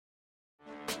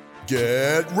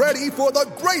Get ready for the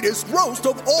greatest roast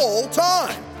of all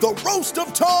time, the Roast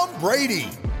of Tom Brady,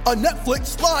 a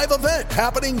Netflix live event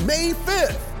happening May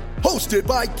 5th. Hosted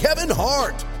by Kevin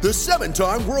Hart, the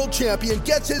 7-time world champion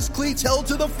gets his cleats held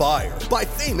to the fire by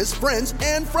famous friends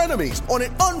and frenemies on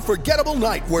an unforgettable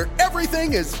night where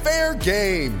everything is fair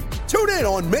game. Tune in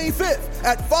on May 5th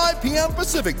at 5 p.m.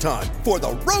 Pacific time for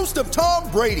the Roast of Tom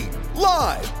Brady,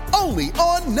 live only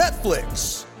on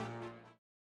Netflix.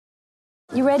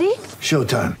 You ready?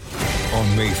 Showtime.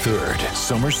 On May 3rd,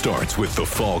 summer starts with The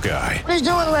Fall Guy. Let's do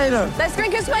it later. Let's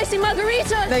drink a spicy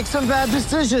margarita. Make some bad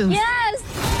decisions. Yes!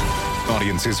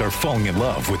 Audiences are falling in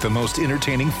love with the most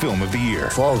entertaining film of the year.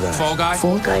 Fall Guy. Fall Guy?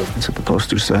 Fall guy. That's what the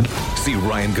poster said. See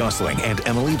Ryan Gosling and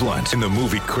Emily Blunt in the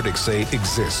movie critics say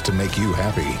exists to make you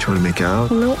happy. Trying to make it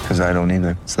out? Nope. Because I don't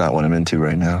either. It's not what I'm into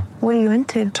right now. What are you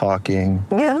into? Talking.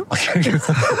 Yeah.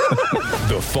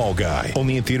 The Fall Guy.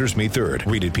 Only in theaters May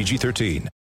 3rd. Rated PG-13.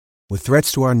 With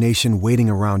threats to our nation waiting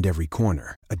around every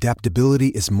corner, adaptability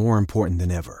is more important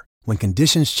than ever. When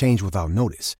conditions change without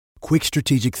notice, quick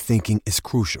strategic thinking is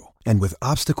crucial. And with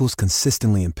obstacles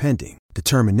consistently impending,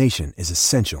 determination is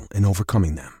essential in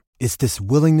overcoming them. It's this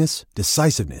willingness,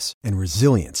 decisiveness, and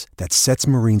resilience that sets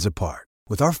Marines apart.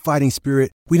 With our fighting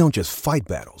spirit, we don't just fight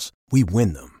battles, we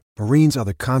win them. Marines are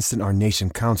the constant our nation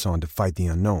counts on to fight the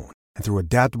unknown. And through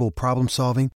adaptable problem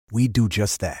solving, we do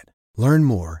just that. Learn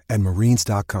more at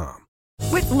marines.com.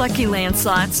 With Lucky Land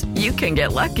Slots, you can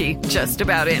get lucky just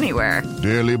about anywhere.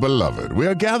 Dearly beloved, we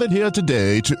are gathered here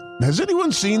today to... Has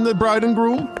anyone seen the bride and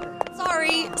groom?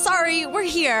 Sorry, we're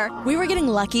here. We were getting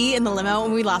lucky in the limo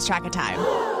and we lost track of time.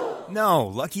 No,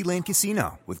 Lucky Land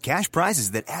Casino, with cash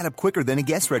prizes that add up quicker than a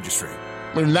guest registry.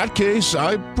 In that case,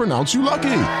 I pronounce you lucky.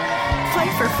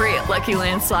 Play for free at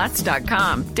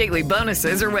LuckyLandSlots.com. Daily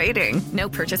bonuses are waiting. No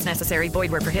purchase necessary.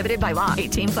 Void where prohibited by law.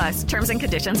 18+. Terms and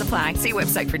conditions apply. See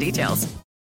website for details.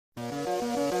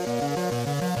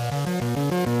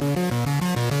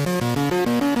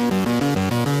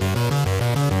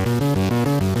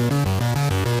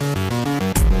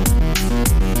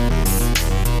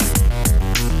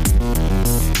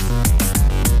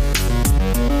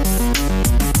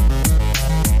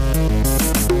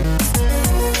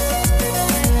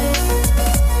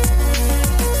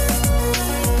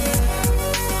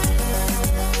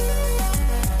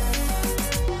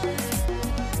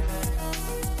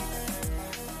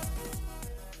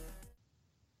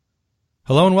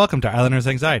 Hello and welcome to Islanders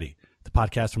Anxiety, the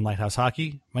podcast from Lighthouse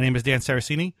Hockey. My name is Dan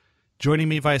Saracini. Joining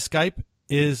me via Skype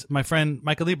is my friend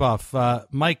Michael Leboff.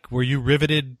 Mike, were you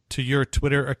riveted to your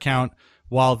Twitter account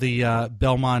while the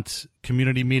Belmont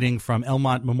community meeting from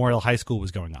Elmont Memorial High School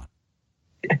was going on?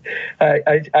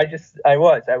 I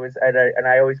was, and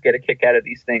I always get a kick out of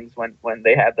these things when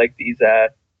they have like these. I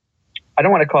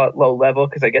don't want to call it low level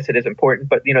because I guess it is important,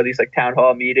 but you know, these like town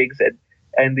hall meetings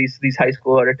and these high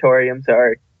school auditoriums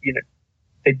are, you know,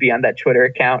 they'd be on that Twitter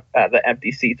account, the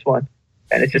empty seats one,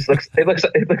 and it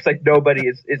looks like nobody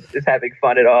is having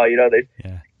fun at all. You know, there's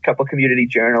a couple community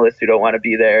journalists who don't want to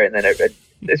be there, and then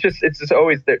it's just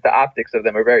always the optics of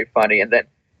them are very funny. And then,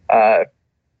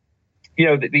 you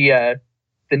know, the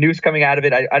news coming out of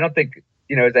it, I don't think,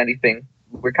 you know, is anything.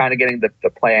 We're kind of getting the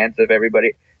plans of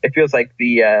everybody. It feels like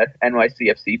the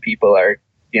NYCFC people are,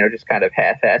 you know, just kind of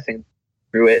half-assing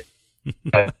through it.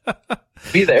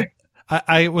 Be there.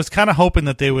 I was kind of hoping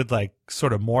that they would like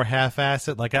sort of more half-ass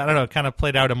it. Like, I don't know, it kind of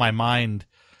played out in my mind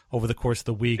over the course of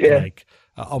the week, like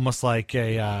almost like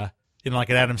a, you know, like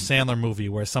an Adam Sandler movie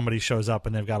where somebody shows up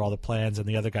and they've got all the plans and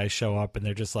the other guys show up and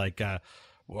they're just like,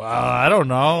 well, I don't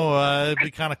know, it'd be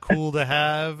kind of cool to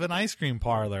have an ice cream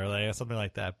parlor, like something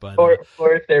like that. But or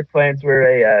if their plans were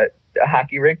a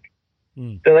hockey rink,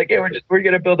 they're like, hey, we're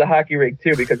gonna build a hockey rink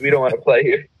too because we don't want to play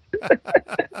here.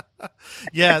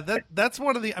 Yeah, that's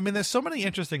one of the. I mean, there's so many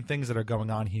interesting things that are going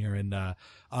on here, and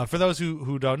for those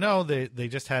who don't know, they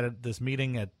just had this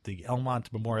meeting at the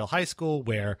Elmont Memorial High School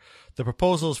where the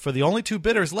proposals for the only two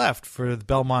bidders left for the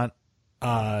Belmont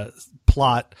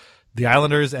plot, the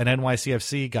Islanders and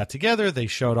NYCFC, got together. They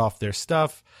showed off their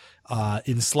stuff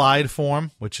in slide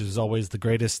form, which is always the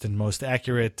greatest and most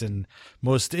accurate and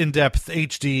most in-depth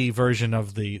HD version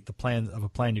of the plan of a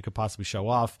plan you could possibly show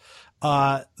off.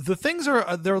 The things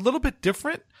they're a little bit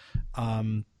different.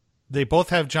 They both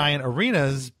have giant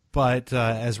arenas, but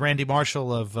as Randy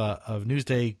Marshall of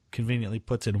Newsday conveniently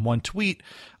puts in one tweet,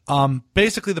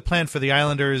 basically the plan for the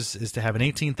Islanders is to have an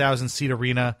 18,000 seat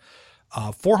arena,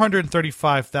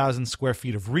 435,000 square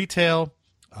feet of retail,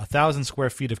 1,000 square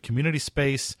feet of community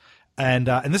space, and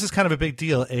this is kind of a big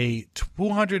deal, a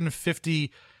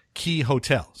 250 key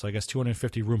hotel. So I guess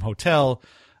 250 room hotel.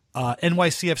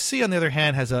 NYCFC, on the other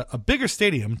hand, has a bigger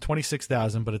stadium,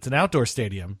 26,000, but it's an outdoor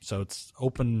stadium, so it's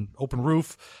open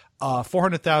roof,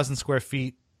 400,000 square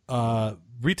feet,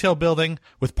 retail building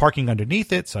with parking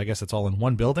underneath it. So I guess it's all in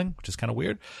one building, which is kind of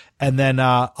weird. And then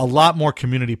a lot more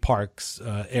community parks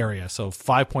area. So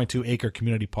 5.2 acre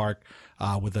community park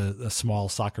with a small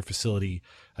soccer facility,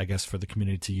 I guess, for the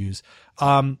community to use.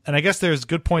 And I guess there's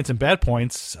good points and bad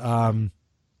points. I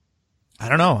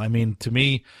don't know. I mean, to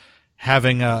me,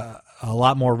 having a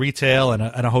lot more retail and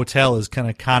a hotel is going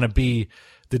to kind of be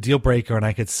the deal breaker. And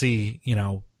I could see,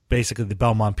 basically the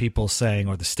Belmont people saying,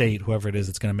 or the state, whoever it is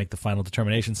that's going to make the final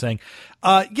determination, saying,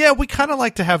 yeah, we kind of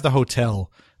like to have the hotel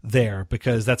there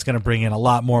because that's going to bring in a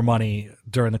lot more money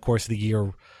during the course of the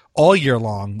year, all year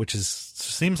long, which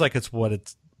seems like it's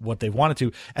what they wanted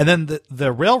to. And then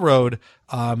the railroad,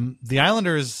 the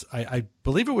Islanders, I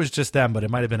believe it was just them, but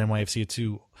it might have been NYFC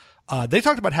too. They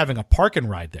talked about having a park and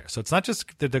ride there. So it's not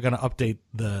just that they're going to update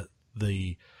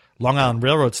the Long Island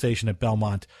Railroad Station at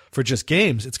Belmont for just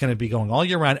games. It's going to be going all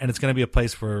year round, and it's going to be a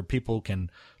place where people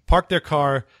can park their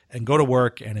car and go to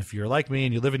work. And if you're like me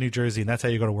and you live in New Jersey and that's how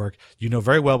you go to work, you know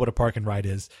very well what a park and ride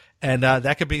is. And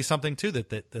that could be something too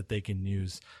that they can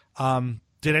use.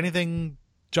 Did anything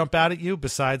jump out at you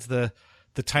besides the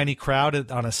tiny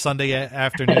crowd on a Sunday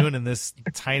afternoon in this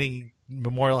tiny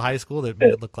Memorial High School that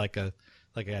made it look like a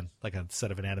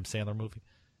set of an Adam Sandler movie?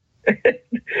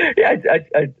 Yeah,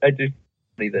 I do.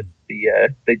 That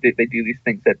they do these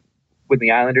things that when the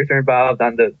Islanders are involved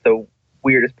on the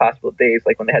weirdest possible days,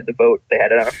 like when they had the vote, they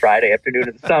had it on a Friday afternoon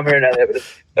in the summer, and now they have it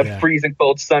a freezing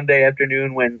cold Sunday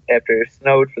afternoon after it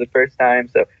snowed for the first time.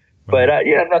 So, but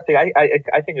nothing. I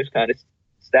think it was kind of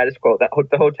status quo. That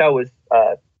the hotel was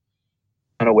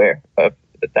unaware of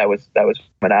that was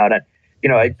coming out, and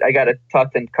I got to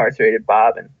talk to incarcerated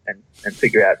Bob and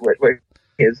figure out where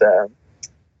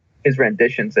his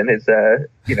renditions and his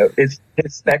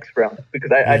specs from,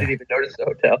 because I didn't even notice the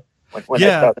hotel when I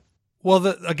saw them. Well,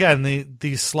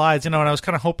 these slides, and I was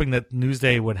kind of hoping that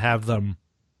Newsday would have them,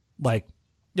 like,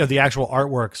 the actual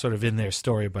artwork sort of in their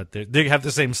story, but they have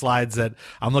the same slides that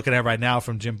I'm looking at right now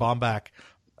from Jim Bomback.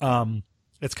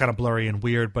 It's kind of blurry and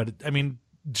weird, but I mean,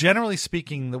 generally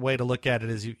speaking, the way to look at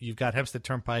it is you've got Hempstead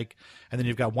Turnpike, and then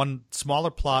you've got one smaller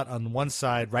plot on one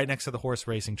side right next to the horse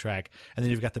racing track, and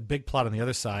then you've got the big plot on the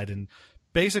other side. And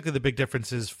basically the big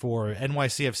difference is for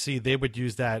NYCFC, they would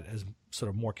use that as sort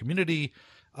of more community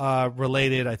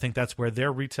related. I think that's where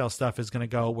their retail stuff is going to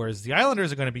go, whereas the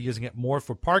Islanders are going to be using it more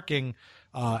for parking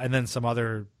and then some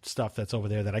other stuff that's over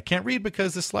there that I can't read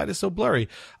because the slide is so blurry.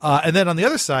 And then on the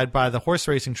other side by the horse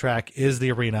racing track is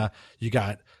the arena. You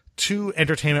got two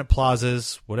entertainment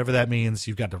plazas, whatever that means.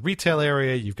 You've got the retail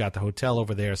area, you've got the hotel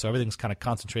over there, so everything's kind of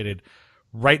concentrated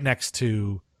right next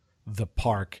to the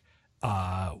park,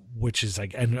 which is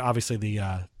like, and obviously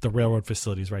the railroad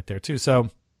facility is right there too. So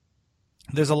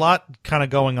there's a lot kind of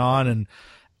going on, and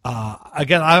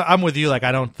again, I'm with you. Like,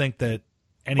 I don't think that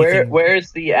anything.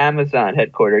 Where's the Amazon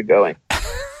headquarters going?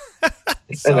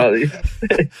 So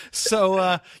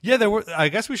there were. I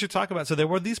guess we should talk about. So there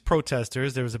were these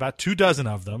protesters. There was about 24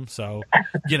 of them. So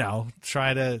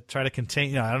try to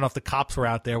contain. I don't know if the cops were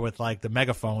out there with like the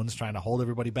megaphones trying to hold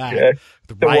everybody back. Yeah.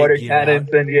 The water cannons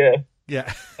and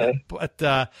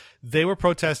but they were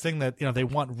protesting that they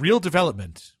want real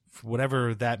development,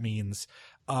 whatever that means.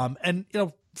 And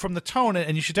from the tone,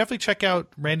 and you should definitely check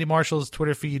out Randy Marshall's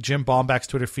Twitter feed, Jim Bomback's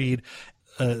Twitter feed.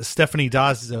 Stephanie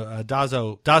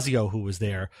Dazio, who was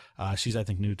there. She's, I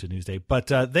think, new to Newsday. But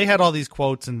they had all these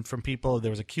quotes and from people. There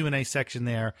was a Q&A section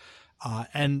there.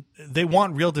 And they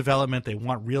want real development. They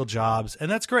want real jobs.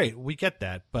 And that's great. We get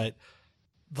that. But,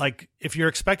 like, if you're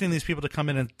expecting these people to come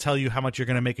in and tell you how much you're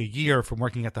going to make a year from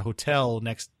working at the hotel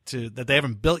next to that they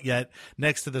haven't built yet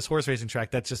next to this horse racing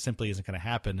track, that just simply isn't going to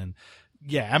happen. And,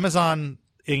 yeah, Amazon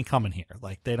ain't coming here.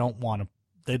 Like, they don't want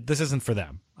to – this isn't for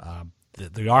them.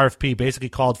 The RFP basically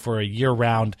called for a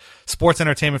year-round sports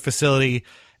entertainment facility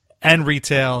and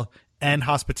retail and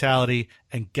hospitality.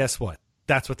 And guess what?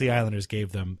 That's what the Islanders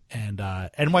gave them. And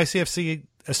NYCFC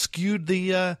eschewed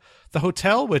the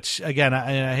hotel, which, again,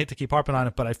 I hate to keep harping on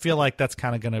it, but I feel like that's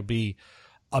kind of going to be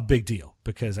a big deal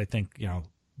because I think,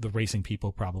 the racing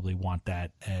people probably want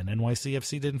that. And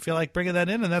NYCFC didn't feel like bringing that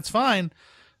in, and that's fine.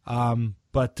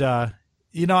 But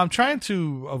I'm trying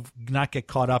to not get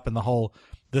caught up in the whole –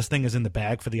 this thing is in the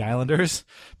bag for the Islanders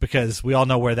because we all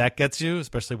know where that gets you,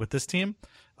 especially with this team.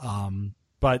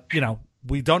 But,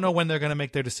 we don't know when they're going to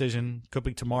make their decision. Could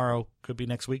be tomorrow, could be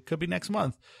next week, could be next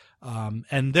month.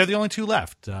 And they're the only two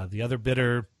left. The other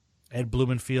bidder, Ed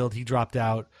Blumenfield, he dropped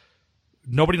out.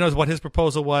 Nobody knows what his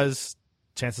proposal was.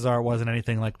 chances are it wasn't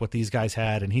anything like what these guys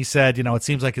had. And he said, it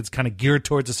seems like it's kind of geared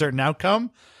towards a certain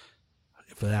outcome.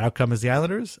 If that outcome is the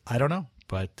Islanders, I don't know,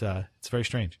 but it's very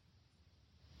strange.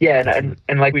 Yeah,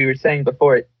 and like we were saying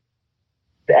before,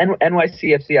 the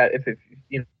NYCFC,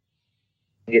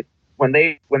 when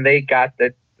they got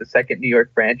the second New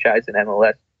York franchise in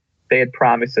MLS, they had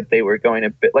promised that they were going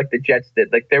to, like the Jets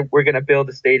did, like we're going to build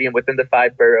a stadium within the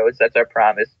 5 boroughs. That's our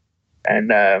promise.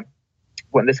 And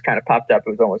when this kind of popped up, it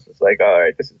was almost just like, all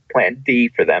right, this is plan D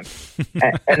for them.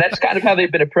 and that's kind of how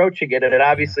they've been approaching it. And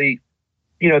obviously,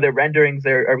 their renderings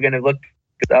are going to look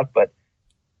good up, but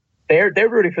they're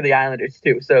rooting for the Islanders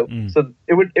too. So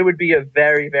it would be a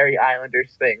very, very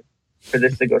Islanders thing for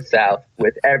this to go south,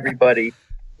 with everybody,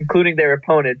 including their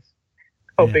opponents,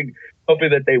 hoping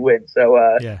that they win.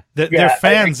 So their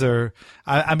fans are.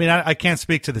 I can't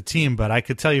speak to the team, but I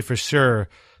could tell you for sure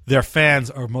their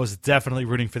fans are most definitely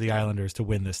rooting for the Islanders to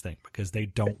win this thing, because they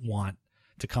don't want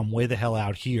to come way the hell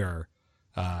out here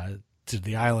to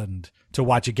the island to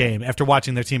watch a game after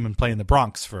watching their team and play in the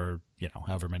Bronx for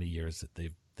however many years that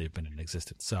they've been in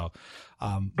existence. So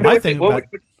my thing about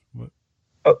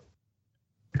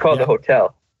call the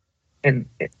hotel, and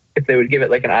if they would give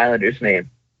it like an Islanders name,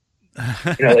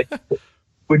 like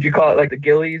would you call it like the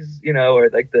Gillies, or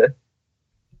like the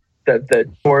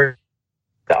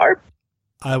Arp?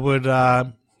 I would.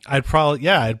 I'd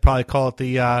probably call it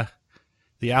the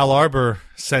Al Arbor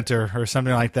Center or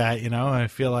something like that. I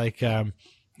feel like and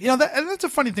that's a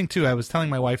funny thing too. I was telling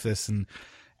my wife this, and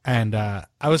I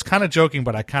was kind of joking,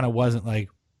 but I kind of wasn't. Like,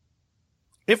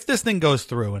 if this thing goes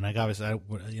through, and obviously,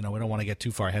 we don't want to get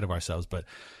too far ahead of ourselves, but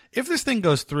if this thing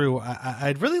goes through,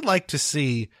 I'd really like to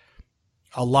see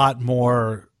a lot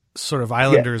more sort of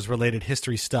Islanders related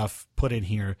history stuff put in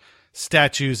here.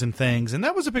 Statues and things. And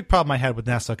that was a big problem I had with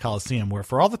Nassau Coliseum, where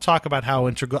for all the talk about how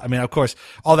integral, of course,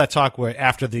 all that talk were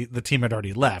after the team had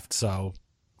already left. So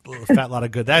a fat lot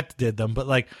of good that did them.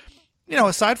 But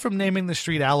aside from naming the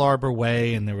street Al Arbor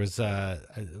Way, and there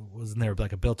wasn't there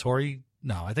like a Bill Torrey?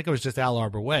 No, I think it was just Al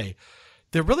Arbor Way.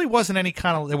 There really wasn't any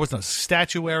there was no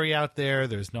statuary out there.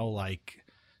 There's no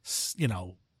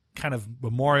kind of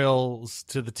memorials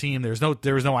to the team. There was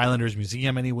no Islanders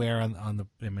museum anywhere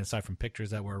aside from pictures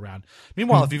that were around.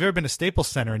 Meanwhile, if you've ever been to Staples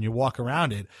Center and you walk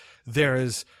around it, there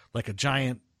is like a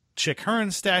giant Chick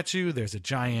Hearn statue. There's a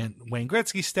giant Wayne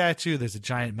Gretzky statue. There's a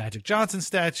giant Magic Johnson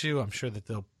statue. I'm sure that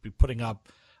they'll be putting up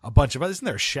a bunch of others. Isn't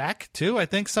there a shack too? I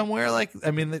think somewhere.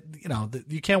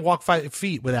 You can't walk 5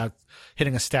 feet without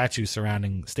hitting a statue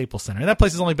surrounding Staples Center. And that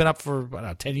place has only been up for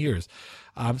 10 years.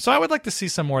 So I would like to see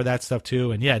some more of that stuff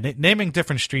too. And naming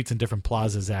different streets and different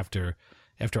plazas after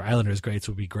Islanders greats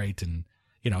would be great. And,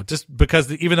 just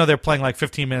because even though they're playing like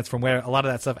 15 minutes from where a lot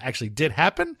of that stuff actually did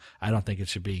happen, I don't think it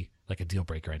should be like a deal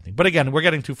breaker or anything. But again, we're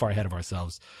getting too far ahead of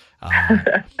ourselves.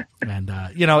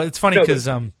 It's funny because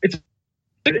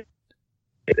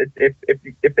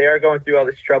if they are going through all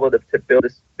this trouble to build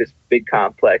this big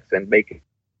complex and make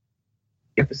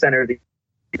it the center of the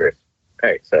universe,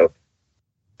 right? So,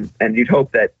 and you'd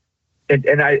hope that,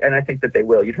 and I think that they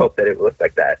will. You'd hope that it will look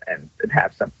like that and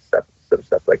have some stuff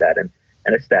like that, and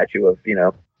a statue of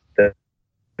the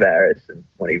Tavares and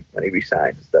when he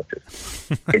resigns and stuff,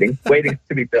 just waiting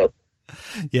to be built.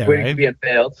 Yeah, waiting right? to be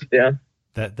unveiled. Yeah,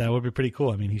 that would be pretty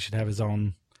cool. He should have his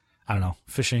own, I don't know,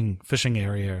 fishing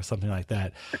area or something like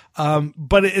that.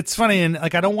 But it's funny, and I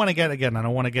don't want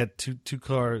to get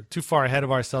too far ahead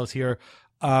of ourselves here.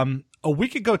 A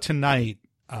week ago tonight,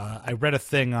 I read a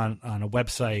thing on a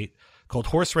website called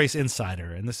Horse Race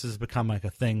Insider, and this has become like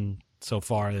a thing so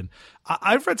far. And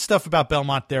I've read stuff about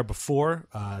Belmont there before.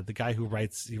 The guy who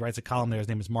writes a column there, his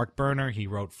name is Mark Berner. He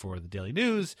wrote for the Daily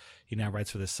News. He now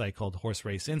writes for this site called Horse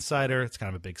Race Insider. It's kind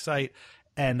of a big site.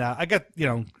 And I get,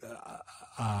 Google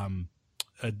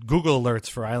alerts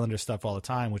for Islander stuff all the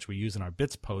time, which we use in our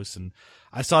bits posts. And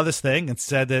I saw this thing and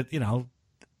said that,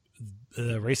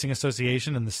 the Racing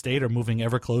Association and the state are moving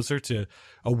ever closer to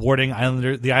awarding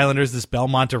the Islanders this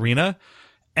Belmont Arena.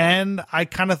 And I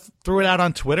kind of threw it out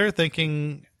on Twitter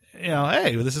thinking,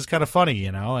 hey, this is kind of funny,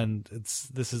 and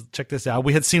check this out.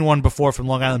 We had seen one before from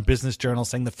Long Island Business Journal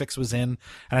saying the fix was in,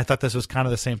 and I thought this was kind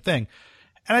of the same thing.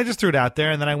 And I just threw it out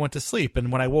there, and then I went to sleep. And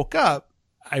when I woke up,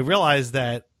 I realized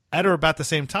that at or about the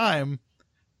same time,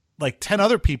 like 10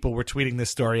 other people were tweeting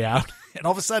this story out, and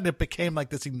all of a sudden it became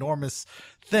like this enormous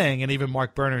thing. And even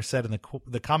Mark Berner said in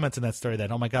the comments in that story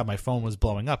that, oh my God, my phone was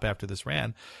blowing up after this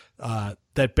ran.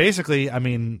 That basically,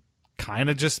 kind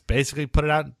of just basically put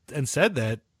it out and said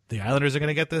that the Islanders are going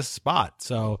to get this spot.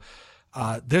 So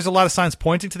there's a lot of signs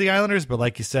pointing to the Islanders, but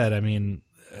like you said,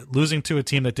 losing to a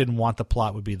team that didn't want the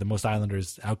plot would be the most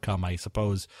Islanders outcome, I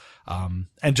suppose. And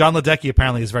John Ledecky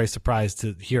apparently is very surprised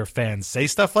to hear fans say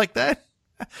stuff like that,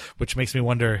 which makes me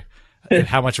wonder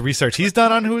how much research he's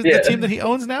done on who's the team that he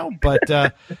owns now. But,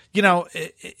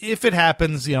 if it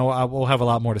happens, we'll have a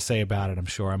lot more to say about it. I'm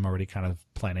sure. I'm already kind of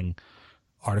planning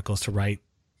articles to write,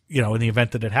 in the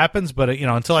event that it happens. But,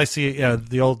 until I see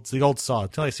the old saw,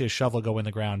 until I see a shovel go in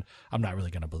the ground, I'm not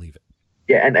really going to believe it.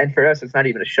 Yeah, and for us, it's not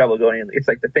even a shovel going in. It's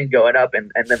like the thing going up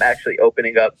and them actually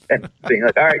opening up and being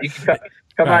like, all right, you can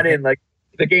come on in. Like,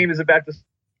 the game is about to.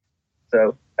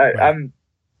 So I'm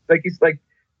like, he's like,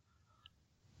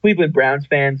 Cleveland Browns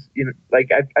fans,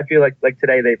 I feel like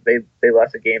today they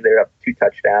lost a game. They were up 2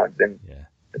 touchdowns, and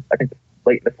I think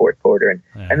late in the fourth quarter,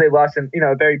 and they lost in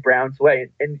a very Browns way.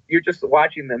 And you're just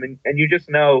watching them, and you just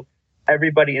know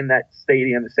everybody in that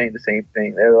stadium is saying the same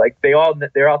thing. They're like they're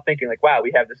all thinking like, wow,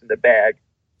 we have this in the bag,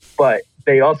 but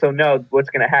they also know what's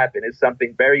going to happen is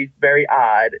something very, very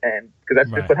odd, and because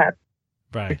that's just what happens.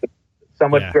 Right.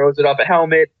 Someone throws it off a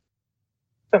helmet,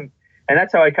 and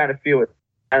that's how I kind of feel with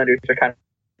Islanders are kind of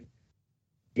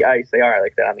the ice. They are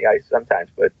like that on the ice sometimes,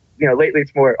 but lately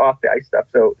it's more off the ice stuff.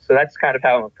 So that's kind of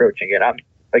how I'm approaching it. I'm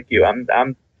like you. I'm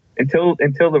until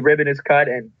the ribbon is cut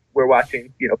and we're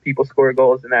watching people score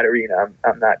goals in that arena.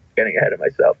 I'm not getting ahead of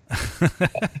myself.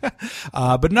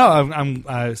 But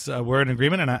no, so we're in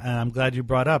agreement, and I'm glad you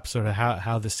brought up sort of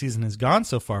how the season has gone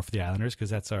so far for the Islanders, because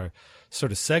that's our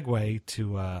sort of segue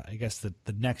to I guess the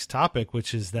next topic,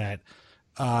 which is that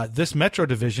this Metro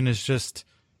division is just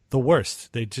the worst.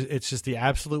 It's just the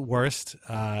absolute worst.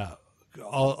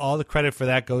 All the credit for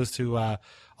that goes to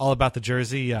All About the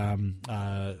Jersey.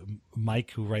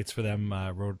 Mike, who writes for them,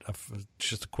 wrote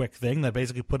just a quick thing that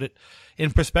basically put it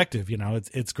in perspective.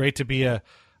 It's great to be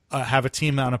have a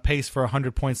team on a pace for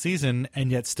 100-point season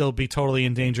and yet still be totally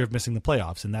in danger of missing the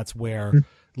playoffs, and that's where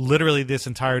literally this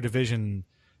entire division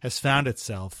has found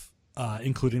itself,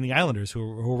 including the Islanders, who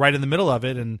are right in the middle of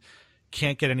it and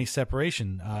can't get any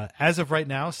separation. As of right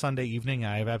now, Sunday evening,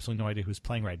 I have absolutely no idea who's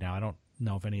playing right now. I don't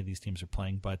know if any of these teams are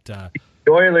playing, but the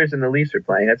Oilers and the Leafs are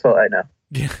playing. That's all I know.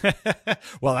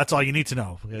 Well, that's all you need to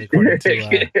know, according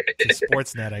to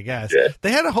Sportsnet, I guess. Yeah.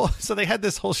 They had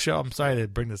this whole show. I'm sorry to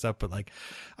bring this up, but like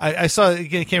I saw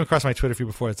it came across my Twitter feed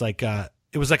before. It's like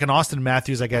it was like an Austin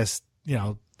Matthews, I guess.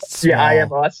 Small. Yeah, I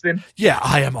am Austin. Yeah,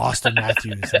 I am Austin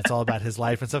Matthews. It's all about his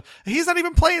life and stuff. He's not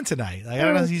even playing tonight. Like, I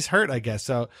don't know. He's hurt, I guess.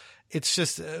 So it's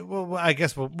just, I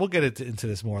guess we'll get into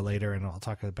this more later, and I'll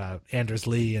talk about Anders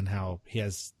Lee and how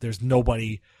there's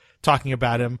nobody talking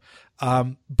about him.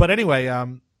 But anyway,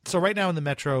 so right now in the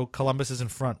Metro, Columbus is in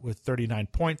front with 39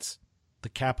 points. The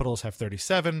Capitals have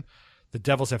 37. The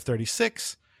Devils have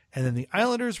 36. And then the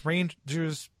Islanders,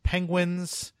 Rangers,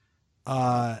 Penguins,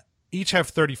 each have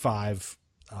 35.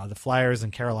 The Flyers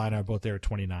and Carolina are both there at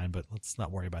 29, but let's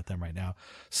not worry about them right now.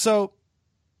 So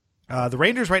the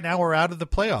Rangers right now are out of the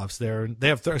playoffs.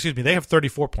 They have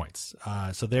 34 points.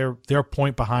 So they're a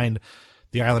point behind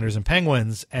the Islanders and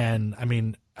Penguins. And I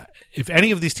mean, if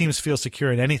any of these teams feel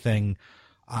secure in anything,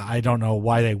 I don't know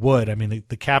why they would. I mean,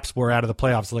 the Caps were out of the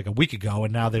playoffs like a week ago,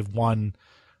 and now they've won.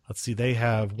 Let's see, they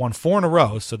have won 4 in a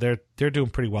row, so they're doing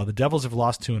pretty well. The Devils have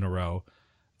lost 2 in a row.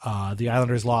 The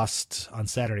Islanders lost on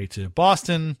Saturday to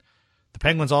Boston. The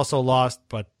Penguins also lost,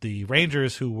 but the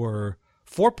Rangers, who were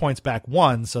 4 points back,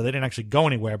 won, so they didn't actually go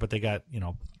anywhere, but they got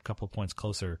a couple of points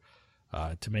closer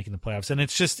to making the playoffs. And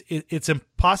it's just it's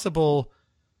impossible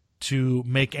to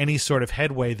make any sort of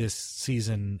headway this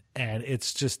season, and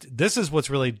it's just this is what's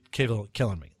really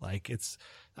killing me. Like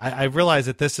I realize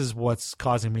that this is what's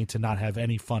causing me to not have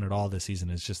any fun at all this season.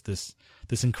 Is just this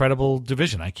incredible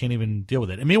division. I can't even deal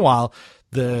with it. And meanwhile,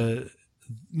 the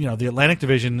Atlantic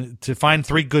Division, to find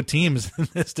 3 good teams in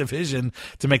this division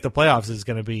to make the playoffs is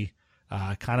going to be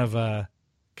kind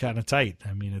of tight.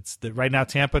 I mean, right now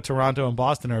Tampa, Toronto, and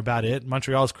Boston are about it.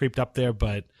 Montreal's creeped up there,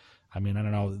 but I mean, I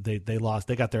don't know. They lost.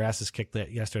 They got their asses kicked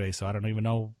yesterday, so I don't even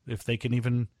know if they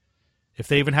even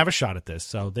have a shot at this.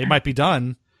 So they might be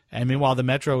done. And meanwhile, the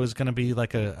Metro is going to be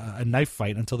like a knife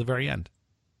fight until the very end.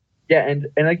 Yeah, and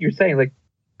like you're saying, like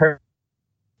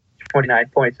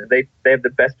 29 points, and they have the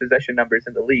best possession numbers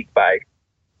in the league by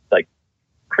like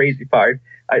crazy far.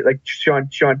 I like Sean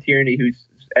Tierney, who's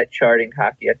at Charting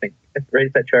Hockey. I think right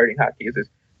at Charting Hockey is his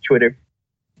Twitter,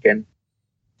 and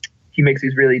he makes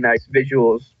these really nice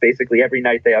visuals. Basically, every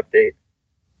night they update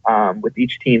with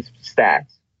each team's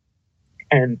stats,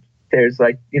 and there's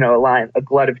like, a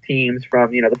glut of teams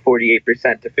from, the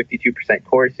 48% to 52%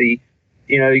 Corsi.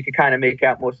 You can kind of make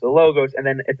out most of the logos. And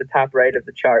then at the top right of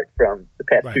the chart from the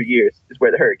past 2 years is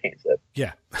where the Hurricanes live.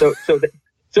 Yeah. So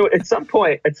at some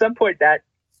point that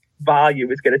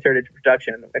volume is going to turn into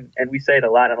production. And we say it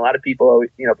a lot, and a lot of people always,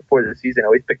 before the season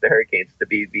always pick the Hurricanes to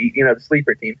be the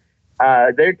sleeper team.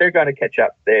 They're going to catch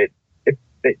up. They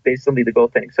still need the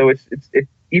goaltending. So it's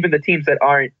even the teams that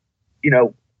aren't,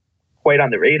 quite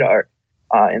on the radar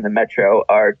in the Metro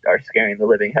are scaring the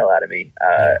living hell out of me.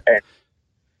 And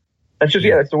that's just,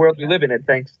 that's the world we live in. And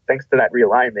thanks to that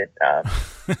realignment,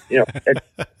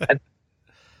 and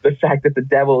the fact that the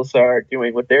Devils are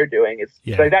doing what they're doing is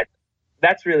like that.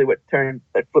 That's really what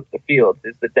flipped the field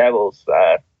is the Devils.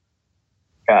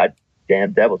 God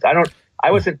damn Devils. I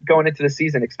wasn't going into the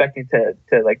season expecting to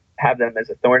like have them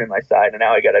as a thorn in my side, and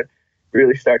now I got to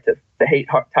really start to hate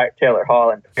Taylor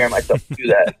Hall and prepare myself to do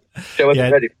that. So I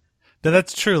wasn't ready.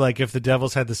 That's true. Like if the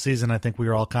Devils had the season I think we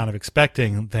were all kind of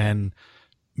expecting, then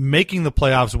making the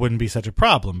playoffs wouldn't be such a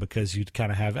problem because you'd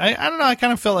kind of have. I don't know. I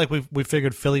kind of felt like we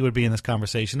figured Philly would be in this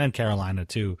conversation and Carolina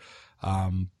too.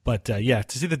 But to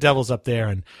see the Devils up there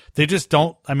and they just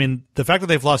don't, I mean, the fact that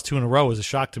they've lost 2 in a row is a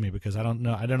shock to me because I don't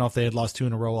know if they had lost 2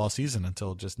 in a row all season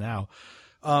until just now.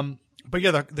 But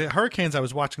yeah, the Hurricanes I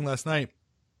was watching last night,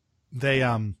 they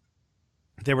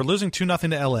were losing 2-0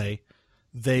 to LA.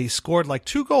 They scored like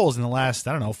 2 goals in the last,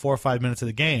 4 or 5 minutes of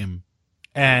the game.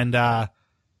 And,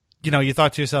 you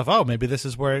thought to yourself, oh, maybe this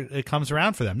is where it comes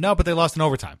around for them. No, but they lost in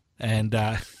overtime. And,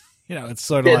 it's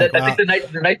sort of like I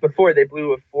think the night before they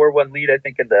blew a 4-1 lead. I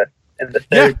think in the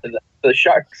third to the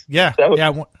Sharks. Yeah, I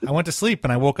went to sleep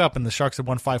and I woke up and the Sharks had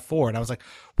won 5-4, and I was like,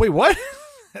 wait, what?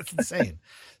 That's insane.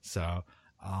 So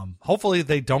hopefully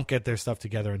they don't get their stuff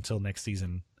together until next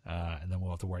season, and then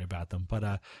we'll have to worry about them.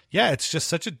 But it's just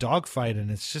such a dogfight, and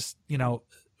it's just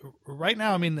right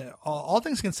now. I mean, all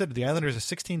things considered, the Islanders are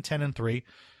 16-10-3.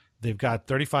 They've got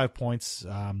 35 points.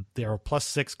 They're a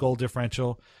 +6 goal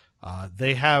differential.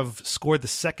 They have scored the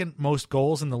second most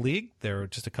goals in the league. They're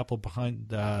just a couple behind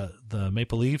the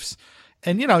Maple Leafs.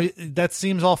 And, that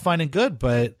seems all fine and good,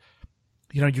 but,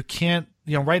 you can't,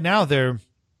 right now they're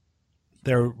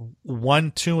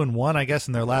 1-2-1, I guess,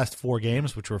 in their last 4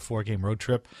 games, which were a 4-game road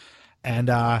trip. And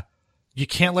you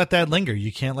can't let that linger.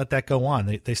 You can't let that go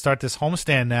on. They start this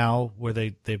homestand now where they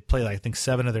play, I think,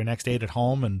 7 of their next 8 at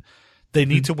home, and they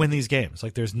need to win these games.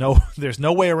 Like there's no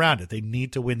way around it. They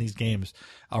need to win these games,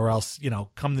 or else,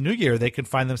 come the new year, they could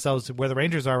find themselves where the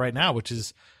Rangers are right now, which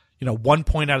is, 1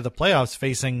 point out of the playoffs,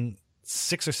 facing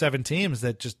 6 or 7 teams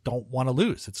that just don't want to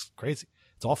lose. It's crazy.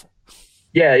 It's awful.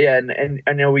 Yeah. And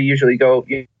I know we usually go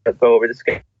over the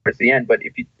schedule towards the end, but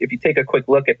if you take a quick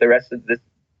look at the rest of this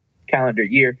calendar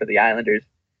year for the Islanders,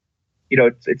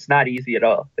 it's not easy at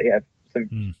all. They have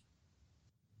some,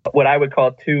 what I would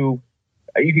call 2,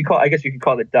 I guess you could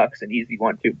call the Ducks an easy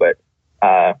one too, but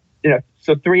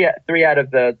so three out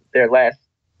of their last,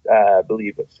 I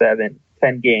believe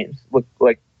 7-10 games look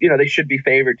like they should be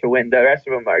favored to win. The rest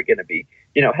of them are going to be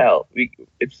hell.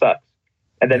 It sucks.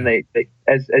 And then they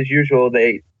as usual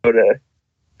they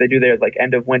do their like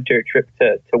end of winter trip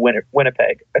to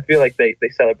Winnipeg. I feel like they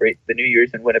celebrate the New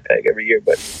Year's in Winnipeg every year,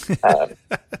 but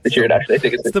this year I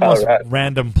think it's the most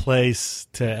random place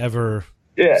to ever.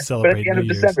 Yeah, celebrate but at the end New of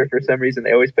Year's. December, for some reason,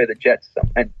 they always play the Jets.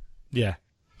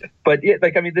 But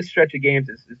this stretch of games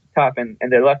is tough, and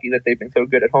they're lucky that they've been so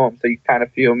good at home. So you kind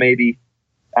of feel maybe,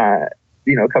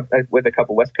 with a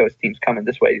couple West Coast teams coming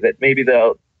this way, that maybe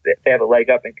they have a leg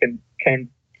up and can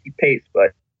keep pace.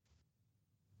 But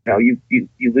you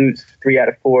lose 3 out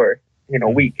of 4 in a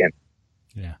week, and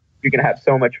you're going to have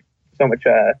so much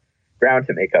ground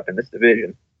to make up in this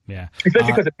division. Yeah,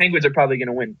 especially because the Penguins are probably going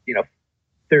to win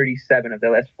 37 of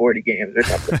their last 40 games or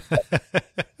something.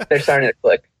 They're starting to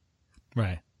click.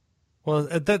 Right. Well,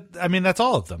 that's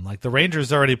all of them. Like the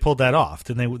Rangers already pulled that off,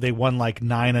 and they won like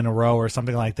 9 in a row or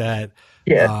something like that.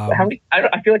 Yeah. How many?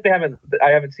 I feel like I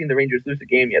haven't seen the Rangers lose a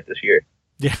game yet this year.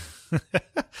 Yeah.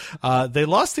 They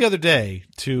lost the other day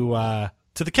to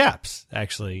the Caps,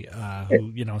 actually,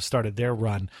 who started their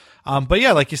run. But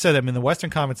yeah, like you said, I mean, the Western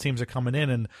Conference teams are coming in,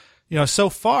 and so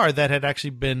far that had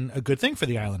actually been a good thing for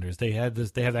the Islanders. They have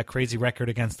that crazy record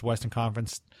against the Western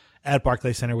Conference at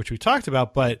Barclays Center, which we talked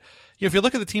about. But if you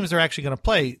look at the teams they're actually going to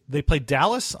play, they play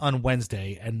Dallas on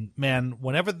Wednesday. And man,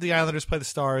 whenever the Islanders play the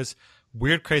Stars,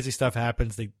 weird, crazy stuff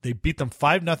happens. They beat them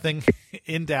 5-0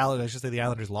 in Dallas. I should say the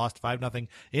Islanders lost 5-0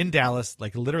 in Dallas,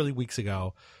 like literally weeks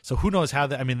ago. So who knows how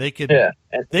that, they could. Yeah.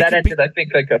 And that ended, I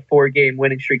think, like a 4-game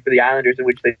winning streak for the Islanders in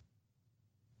which they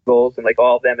goals and like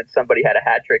all of them and somebody had a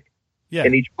hat trick. Yeah.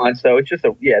 In each one, so it's just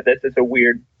that's just a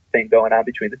weird thing going on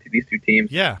between these two teams.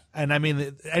 Yeah, and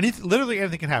literally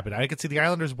anything can happen. I could see the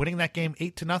Islanders winning that game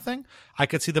 8-0. I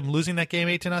could see them losing that game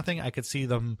 8-0. I could see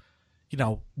them,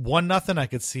 1-0. I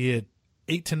could see it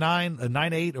 8-9,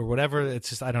 9-8, or whatever. It's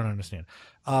just I don't understand.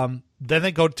 Then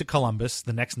they go to Columbus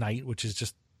the next night, which is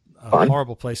just a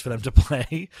horrible place for them to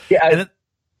play. Yeah,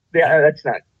 that's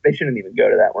not. They shouldn't even go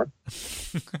to that one.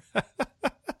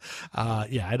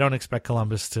 I don't expect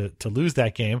Columbus to lose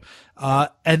that game.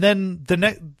 And then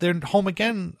they're home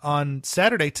again on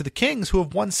Saturday to the Kings, who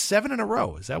have won 7 in a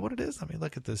row. Is that what it is? I mean,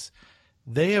 look at this.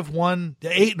 They have won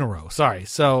 8 in a row. Sorry.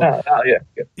 So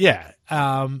yeah.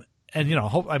 And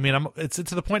it's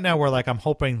to the point now where like I'm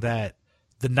hoping that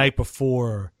the night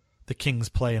before the Kings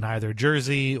play in either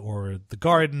Jersey or the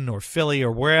Garden or Philly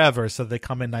or wherever, so they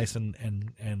come in nice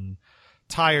and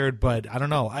tired. But I don't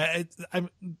know. I'm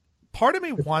part of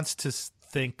me wants to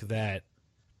think that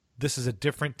this is a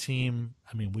different team.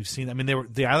 I mean, we've seen. I mean,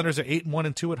 the Islanders are 8-1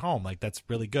 and 2 at home. Like that's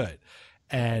really good,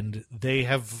 and they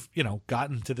have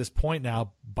gotten to this point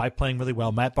now by playing really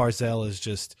well. Matt Barzal is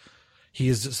just. He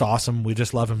is just awesome. We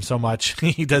just love him so much.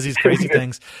 He does these crazy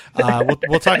things.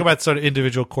 We'll talk about sort of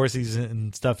individual courses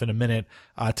and stuff in a minute.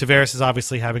 Tavares is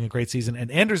obviously having a great season.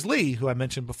 And Anders Lee, who I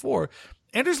mentioned before,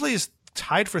 Anders Lee is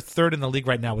tied for third in the league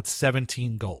right now with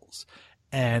 17 goals.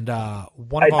 And I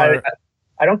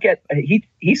don't get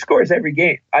he scores every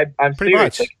game. I'm pretty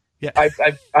serious. much.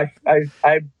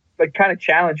 I kind of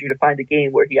challenge you to find a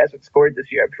game where he hasn't scored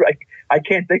this year. I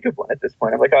can't think of one at this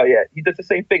point. I'm like, oh yeah, he does the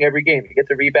same thing every game. He gets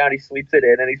a rebound, he sweeps it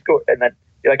in, and he scores. And then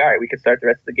you're like, all right, we can start the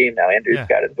rest of the game now. Andrew's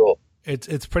got his goal.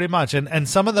 It's pretty much, and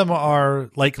some of them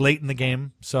are like late in the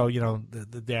game, so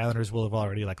the Islanders will have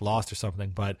already like lost or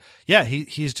something. But yeah,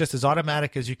 he's just as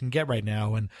automatic as you can get right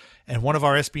now. And one of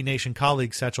our SB Nation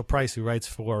colleagues, Satchel Price, who writes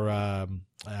for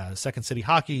Second City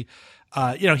Hockey,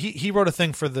 he wrote a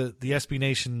thing for the SB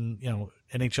Nation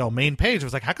NHL main page. It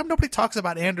was like, how come nobody talks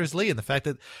about Anders Lee and the fact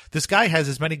that this guy has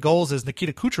as many goals as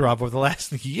Nikita Kucherov over the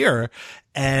last year?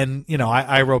 And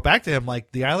I wrote back to him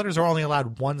like, the Islanders are only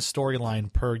allowed one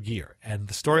storyline per year, and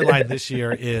the storyline this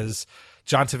year is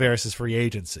John Tavares' free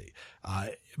agency.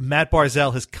 Matt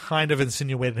Barzal has kind of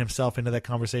insinuated himself into that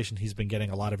conversation. He's been getting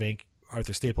a lot of ink.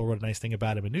 Arthur Staple wrote a nice thing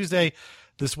about him in Newsday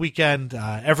this weekend.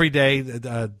 Every day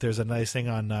there's a nice thing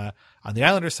on the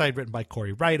Islanders side written by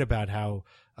Corey Wright about how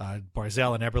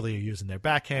Barzal and Eberle are using their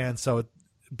backhand. So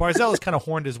Barzal has kind of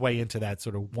horned his way into that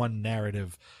sort of one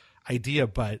narrative idea,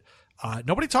 but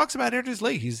nobody talks about Anders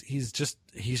Lee. He's just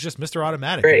Mr.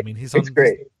 Automatic. Great. I mean, it's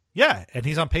great. Yeah, and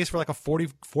he's on pace for like a 40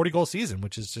 goal season,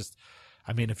 which is just.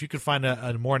 I mean, if you could find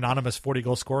a more anonymous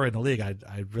 40-goal scorer in the league,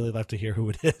 I'd really love to hear who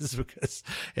it is because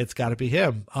it's got to be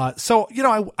him. So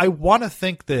I want to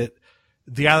think that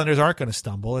the Islanders aren't going to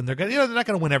stumble, and they're not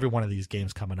going to win every one of these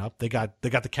games coming up. They got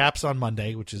the Caps on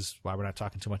Monday, which is why we're not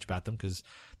talking too much about them because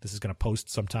this is going to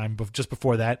post sometime just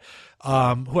before that.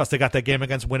 Who else? They got that game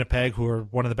against Winnipeg, who are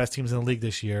one of the best teams in the league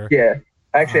this year. Yeah,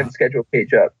 I actually have the schedule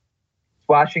page up. It's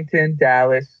Washington,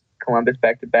 Dallas, Columbus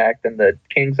back-to-back, then the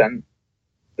Kings on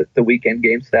the weekend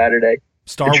game Saturday.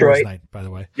 Star Detroit. Wars night, by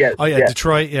the way. Yeah. Oh, yeah,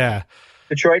 Detroit, yeah.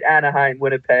 Detroit, Anaheim,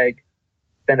 Winnipeg,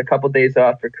 then a couple days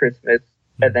off for Christmas,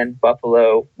 and then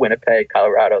Buffalo, Winnipeg,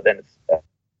 Colorado, then it's...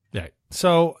 Yeah.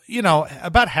 So,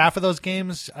 about half of those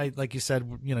games, like you said,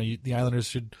 the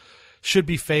Islanders should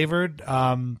be favored.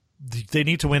 They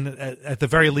need to win at the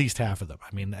very least half of them.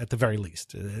 I mean, at the very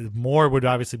least. More would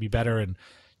obviously be better, and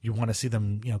you want to see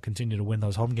them, continue to win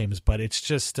those home games, but it's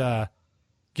just...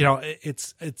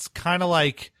 it's kind of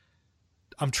like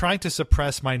I'm trying to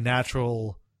suppress my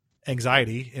natural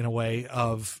anxiety in a way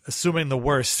of assuming the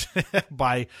worst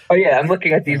by. Oh yeah, I'm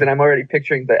looking at these and I'm already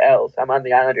picturing the L's. I'm on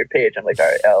the Islander page. I'm like,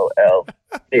 all right, L,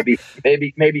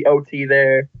 maybe OT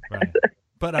there. Right.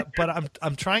 But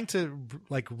I'm trying to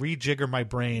like rejigger my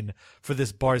brain for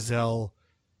this Barzal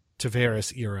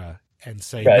Tavares era. And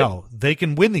say, no, they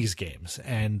can win these games,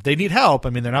 and they need help. I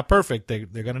mean, they're not perfect. They're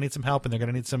going to need some help, and they're going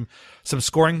to need some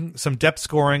scoring, some depth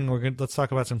scoring. Let's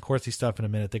talk about some Corsi stuff in a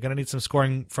minute. They're going to need some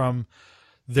scoring from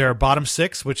their bottom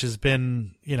six, which has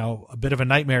been, a bit of a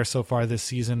nightmare so far this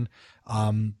season.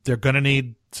 They're going to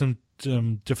need some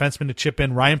defensemen to chip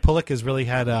in. Ryan Pulock has really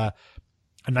had a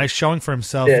nice showing for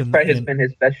himself. Yeah, it has been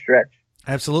his best stretch.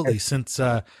 Absolutely, since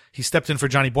he stepped in for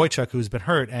Johnny Boychuk, who's been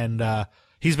hurt, and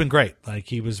he's been great. Like,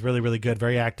 he was really, really good,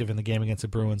 very active in the game against the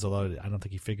Bruins, although I don't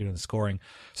think he figured in the scoring.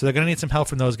 So they're going to need some help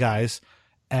from those guys.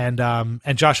 And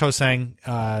Josh Ho-Sang,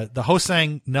 the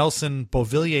Ho-Sang, Nelson,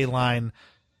 Beauvillier line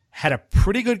had a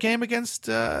pretty good game against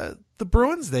the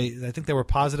Bruins. I think they were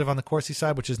positive on the Corsi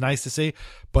side, which is nice to see.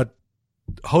 But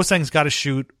Ho-Sang's got to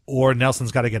shoot, or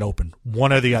Nelson's got to get open.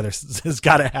 One or the other has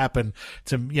got to happen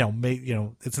to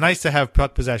it's nice to have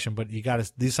puck possession, but you got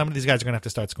to. Some of these guys are going to have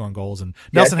to start scoring goals. And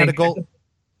Nelson had a goal.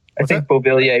 I think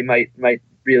Beauvillier might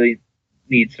really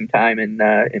need some time in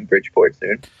Bridgeport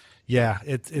soon. Yeah,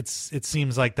 it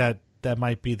seems like that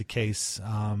might be the case.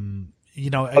 Although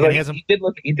he did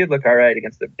look all right in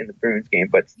the Bruins game,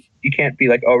 but you can't be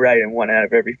like all right in 1 out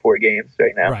of every 4 games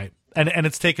right now. Right, and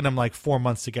it's taken him like 4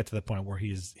 months to get to the point where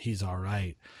he's all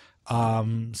right.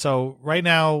 So right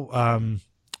now,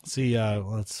 let's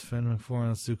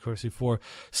do Corsi 4.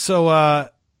 So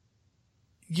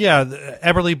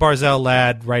Eberle, Barzal,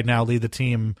 Ladd right now lead the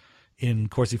team in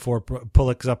Corsi 4.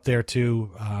 Pulik's up there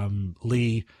too.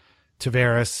 Lee,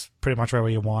 Tavares, pretty much right where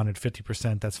you wanted,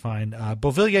 50%. That's fine.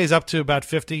 Beauvillier's up to about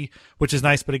 50, which is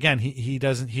nice. But again, he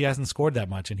hasn't scored that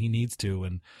much, and he needs to.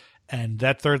 And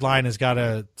that third line has got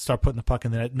to start putting the puck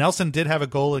in the net. Nelson did have a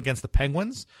goal against the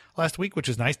Penguins last week, which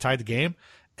is nice, tied the game.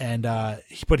 And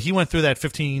but he went through that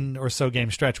 15 or so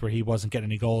game stretch where he wasn't getting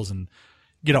any goals. And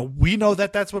we know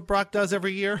that that's what Brock does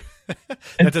every year.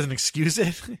 That doesn't excuse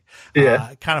it.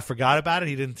 Yeah. Kind of forgot about it.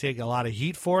 He didn't take a lot of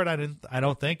heat for it. I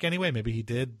don't think anyway. Maybe he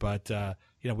did, but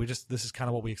this is kind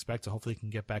of what we expect. So hopefully he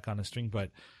can get back on the string. But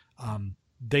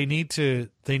they need to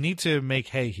make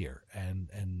hay here,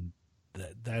 and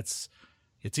that's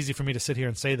it's easy for me to sit here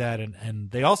and say that, and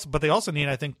they also need,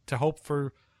 I think, to hope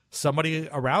for somebody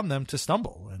around them to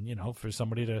stumble, and for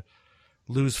somebody to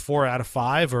lose 4 out of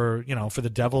 5, or for the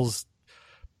Devils'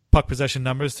 puck possession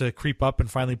numbers to creep up and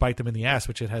finally bite them in the ass,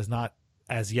 which it has not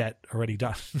as yet already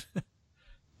done.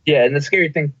 Yeah, and the scary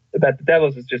thing about the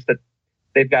Devils is just that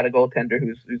they've got a goaltender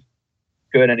who's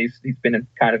good, and he's been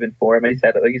kind of in form. He's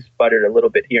sputtered a little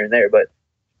bit here and there, but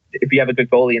if you have a good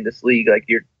goalie in this league, like,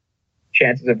 your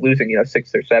chances of losing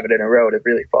 6 or 7 in a row to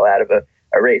really fall out of a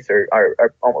race are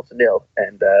almost nil.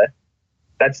 And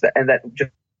that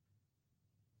just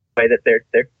the way that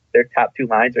their top 2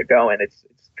 lines are going, it's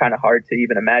kind of hard to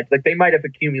even imagine. Like, they might have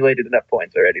accumulated enough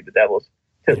points already, the Devils,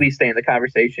 to at least stay in the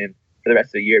conversation for the rest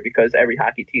of the year, because every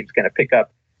hockey team's going to pick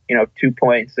up 2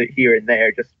 points here and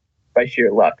there just by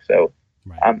sheer luck. So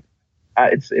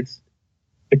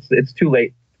it's too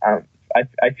late. I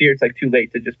fear it's too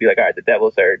late to just be like, all right, the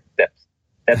Devils are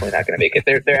definitely not going to make it.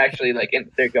 They're actually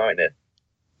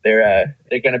they're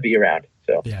going to be around.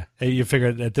 So yeah, you figure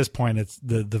at this point, it's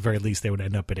the very least they would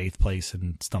end up at 8th place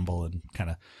and stumble and kind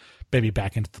of maybe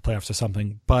back into the playoffs or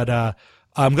something. But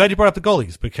I'm glad you brought up the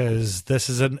goalies, because this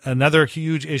is another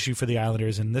huge issue for the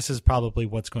Islanders, and this is probably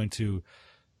what's going to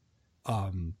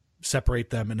separate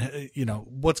them, and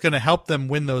what's going to help them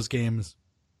win those games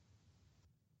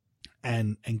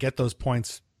and get those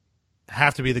points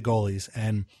have to be the goalies.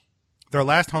 And their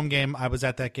last home game, I was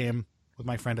at that game with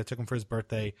my friend. I took him for his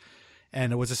birthday,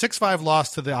 and it was a 6-5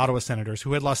 loss to the Ottawa Senators,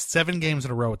 who had lost 7 games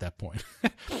in a row at that point,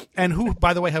 and who,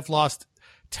 by the way, have lost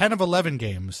 10 of 11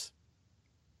 games.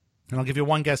 And I'll give you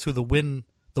one guess who the one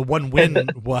win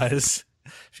was,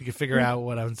 if you can figure out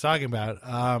what I'm talking about.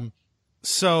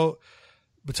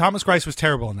 But Thomas Greiss was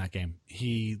terrible in that game.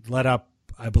 He let up,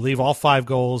 I believe, all 5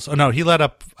 goals. Oh no, he let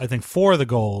up, I think, 4 of the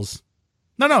goals.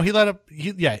 He let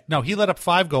up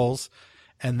 5 goals,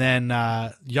 and then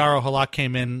Jaro Halak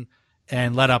came in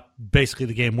and let up basically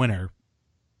the game winner.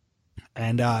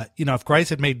 And if Greiss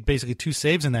had made basically 2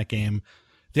 saves in that game,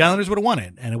 the Islanders would have won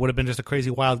it, and it would have been just a crazy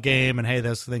wild game, and hey,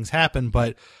 those things happen.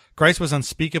 But Greiss was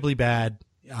unspeakably bad.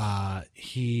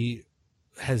 He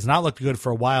has not looked good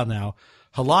for a while now.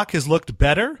 Halak has looked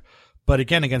better, but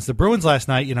again, against the Bruins last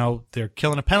night, they're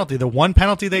killing a penalty. The one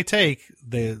penalty they take,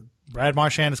 Brad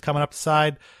Marchand is coming up the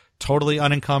side, totally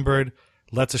unencumbered,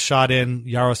 lets a shot in.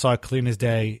 Jaro saw it clean as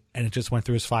day, and it just went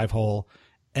through his 5-hole.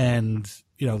 And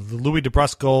the Louis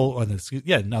DeBrusk goal, or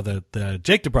the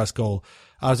Jake DeBrusk goal,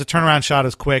 was a turnaround shot,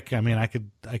 is quick. I mean, I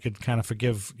could kind of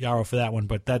forgive Jaro for that one,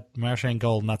 but that Marchand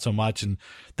goal, not so much. And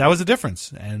that was the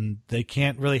difference. And they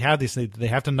can't really have these. They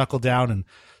have to knuckle down, and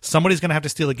somebody's going to have to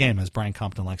steal a game, as Brian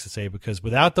Compton likes to say, because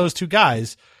without those 2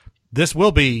 guys, this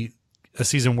will be a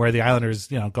season where the Islanders,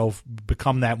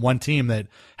 become that one team that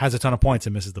has a ton of points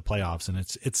and misses the playoffs. And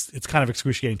it's kind of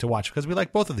excruciating to watch, because we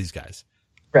like both of these guys.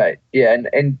 Right. Yeah.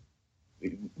 And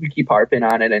we keep harping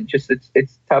on it, and just,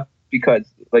 it's tough, because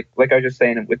like I was just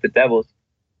saying with the Devils,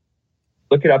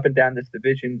 look at up and down this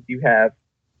division. You have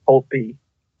Holtby,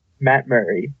 Matt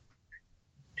Murray,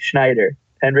 Schneider,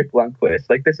 Henrik Lundqvist.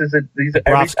 Like, these are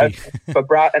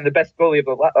and the best goalie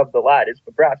of the lot is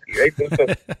Bobrovsky,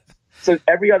 right? So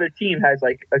every other team has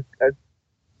a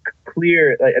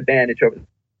clear advantage over them.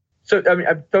 So I mean,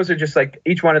 those are just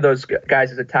each one of those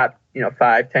guys is a top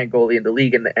 5-10 goalie in the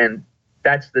league, and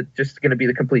that's just going to be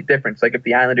the complete difference. Like, if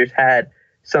the Islanders had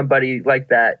somebody like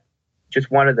that,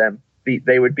 just one of them,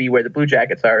 they would be where the Blue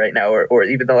Jackets are right now, or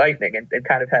even the Lightning, and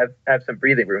kind of have some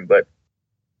breathing room. But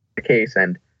the case,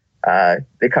 and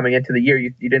they coming into the year,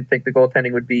 you didn't think the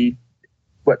goaltending would be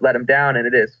what let them down, and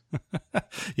it is.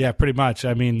 Yeah, pretty much.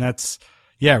 I mean,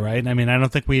 yeah, right. I mean, I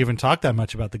don't think we even talked that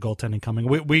much about the goaltending coming.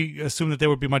 We assumed that they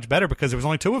would be much better because there was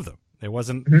only two of them. There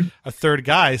wasn't a third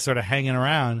guy sort of hanging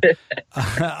around.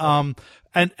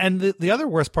 And the other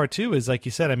worst part too is, like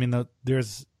you said, I mean,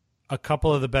 there's a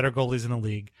couple of the better goalies in the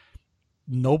league.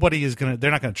 They're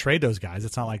not going to trade those guys.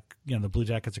 It's not like, the Blue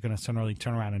Jackets are going to suddenly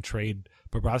turn around and trade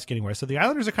Bobrovsky anywhere. So the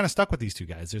Islanders are kind of stuck with these two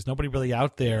guys. There's nobody really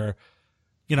out there.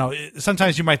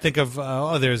 Sometimes you might think of,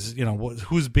 there's,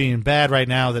 who's being bad right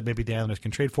now that maybe the Islanders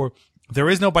can trade for. There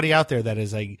is nobody out there that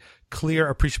is a clear,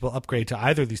 appreciable upgrade to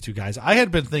either of these two guys. I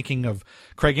had been thinking of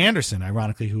Craig Anderson,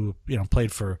 ironically, who,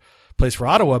 plays for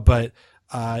Ottawa, but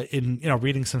in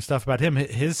reading some stuff about him,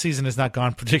 his season has not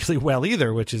gone particularly well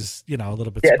either, which is a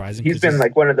little bit surprising. He's been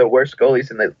like one of the worst goalies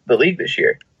in the league this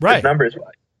year, right? Numbers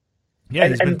wise, yeah,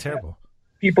 he's been terrible.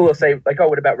 People will say like, "Oh,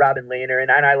 what about Robin Lehner?" And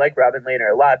I like Robin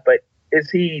Lehner a lot, but is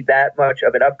he that much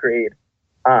of an upgrade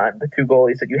on the two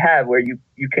goalies that you have, where you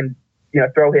can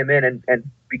throw him in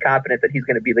and be confident that he's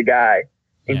going to be the guy?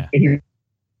 Yeah.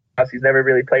 He's never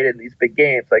really played in these big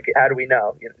games. Like, how do we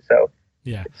know? So.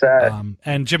 Yeah,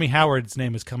 and Jimmy Howard's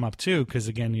name has come up too, because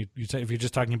again, if you're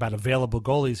just talking about available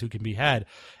goalies who can be had,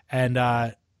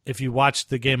 and if you watch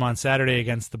the game on Saturday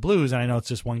against the Blues, and I know it's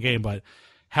just one game, but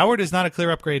Howard is not a clear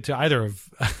upgrade to either of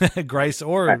Greiss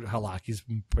or Halak. He's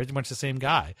pretty much the same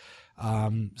guy.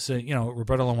 So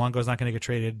Roberto Luongo is not going to get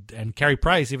traded, and Carey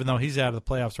Price, even though he's out of the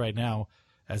playoffs right now,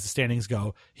 as the standings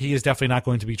go, he is definitely not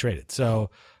going to be traded.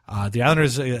 So the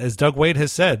Islanders, as Doug Wade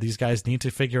has said, these guys need to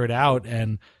figure it out,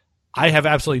 and I have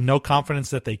absolutely no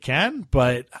confidence that they can,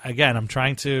 but again, I'm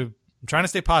trying to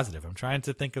stay positive. I'm trying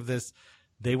to think of this.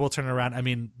 They will turn it around. I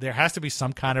mean, there has to be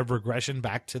some kind of regression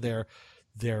back to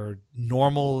their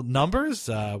normal numbers,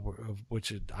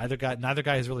 which neither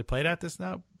guy has really played at this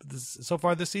so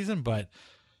far this season. But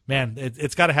man,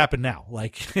 it's got to happen now.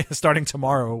 Like starting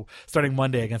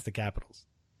Monday against the Capitals.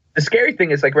 The scary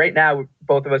thing is, like right now,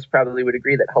 both of us probably would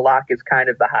agree that Halak is kind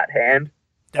of the hot hand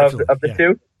of the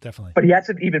two. Definitely, but he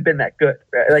hasn't even been that good.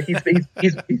 Right? Like he's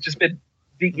just been,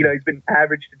 he's been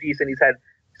average to decent. He's had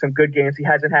some good games. He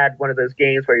hasn't had one of those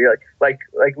games where you're like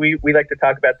we like to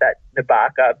talk about that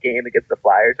Nabokov game against the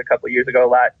Flyers a couple of years ago a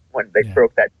lot when they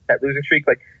broke that losing streak.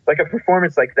 Like a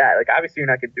performance like that. Like obviously you're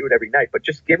not going to do it every night, but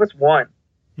just give us one.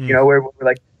 Where we're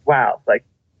like, wow, like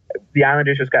the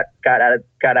Islanders just got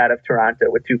out of Toronto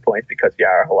with 2 points because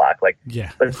Yara Halak. Like,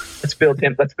 yeah, let's build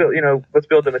him. Let's build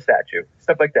him a statue.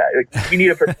 Stuff like that. Like, you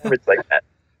need a performance like that.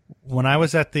 When I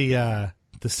was at the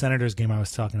Senators game I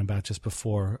was talking about just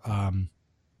before,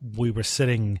 we were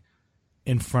sitting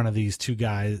in front of these two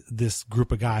guys, this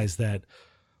group of guys that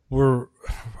were,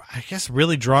 I guess,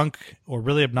 really drunk or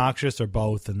really obnoxious or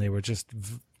both, and they were just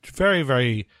very,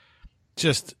 very,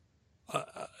 just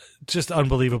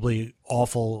unbelievably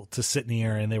awful to sit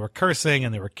near, and they were cursing,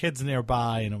 and there were kids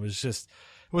nearby, and it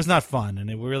was not fun, and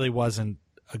it really wasn't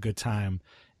a good time.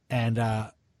 And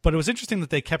but it was interesting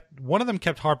that one of them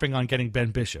kept harping on getting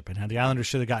Ben Bishop, and how the Islanders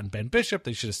should have gotten Ben Bishop.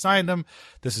 They should have signed him.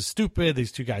 This is stupid.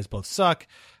 These two guys both suck.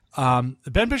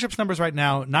 Ben Bishop's numbers right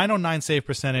now: .909 save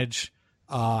percentage.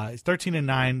 He's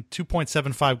 13-9,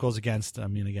 2.75 goals against. I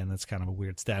mean, again, that's kind of a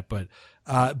weird stat, but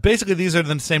basically these are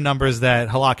the same numbers that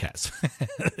Halak has.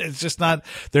 It's just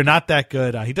they're not that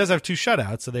good. He does have 2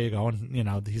 shutouts, so there you go.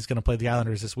 And, he's going to play the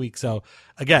Islanders this week. So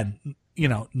again,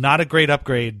 not a great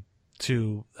upgrade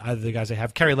to either of the guys they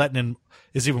have. Kerry Lettinen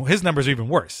his numbers are even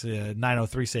worse.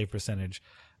 .903 save percentage.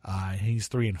 He's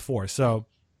 3-4. So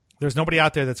there's nobody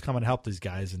out there that's coming to help these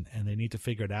guys, and they need to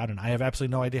figure it out. And I have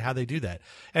absolutely no idea how they do that.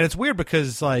 And it's weird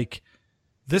because, like,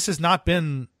 this has not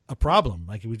been a problem,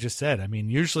 like we just said. I mean,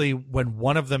 usually when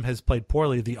one of them has played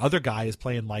poorly, the other guy is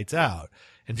playing lights out.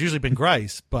 And it's usually been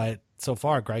Greiss, but so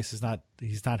far Greiss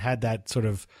he's not had that sort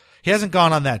of, he hasn't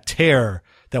gone on that tear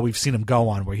that we've seen him go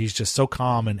on where he's just so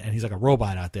calm and he's like a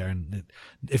robot out there. And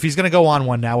if he's going to go on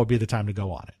one, now would be the time to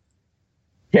go on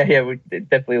it. Yeah, we're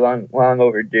definitely long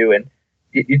overdue. And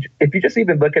if you just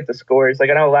even look at the scores, like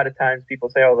I know a lot of times people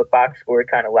say, "Oh, the box score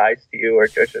kind of lies to you," or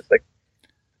just like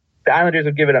the Islanders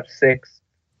have given up 6,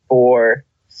 4,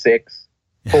 6,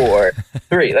 4,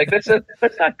 3. Like that's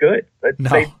not good. But no.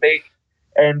 They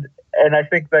and I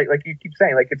think that, like you keep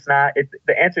saying, like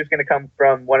the answer is going to come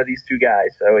from one of these two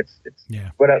guys. So it's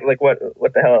what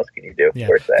the hell else can you do? Yeah.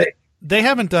 Per se? They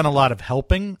haven't done a lot of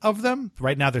helping of them.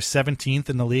 Right now, they're 17th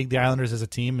in the league, the Islanders as a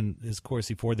team, and as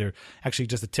Corsi Ford, they're actually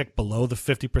just a tick below the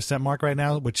 50% mark right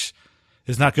now, which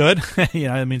is not good.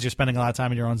 It means you're spending a lot of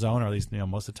time in your own zone, or at least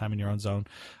most of the time in your own zone.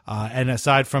 And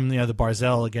aside from the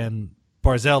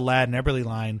Barzell, Ladd, and Eberle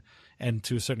line, and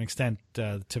to a certain extent,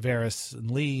 Tavares and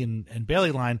Lee and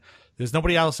Bailey line, there's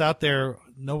nobody else out there,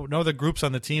 no other groups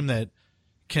on the team that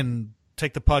can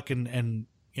take the puck and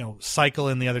cycle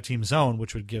in the other team's zone,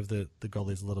 which would give the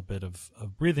goalies a little bit of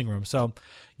breathing room. So,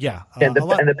 yeah. And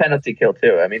the penalty kill,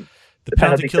 too. I mean, the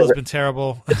penalty kill has been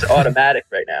terrible. It's automatic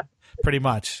right now. Pretty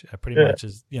much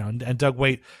is, and Doug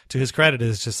Weight, to his credit,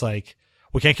 is just like,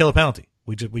 we can't kill a penalty.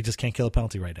 We just can't kill a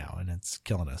penalty right now, and it's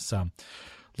killing us. So,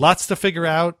 lots to figure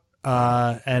out,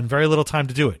 and very little time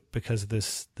to do it because of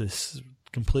this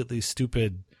completely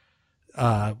stupid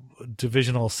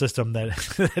divisional system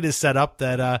that is set up.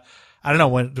 That I don't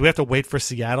know. Do we have to wait for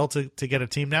Seattle to get a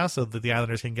team now so that the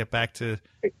Islanders can get back to?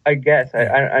 I guess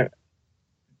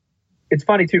it's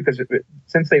funny too because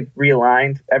since they've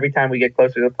realigned, every time we get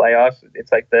closer to the playoffs,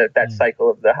 it's like that cycle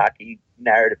of the hockey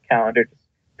narrative calendar.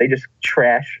 They just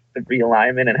trash the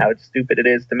realignment and how stupid it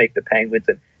is to make the Penguins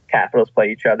and Capitals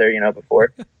play each other.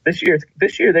 Before this year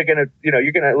they're gonna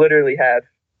you're gonna literally have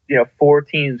 4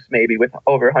 teams maybe with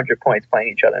over 100 points playing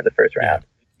each other in the first round.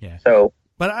 Yeah. So,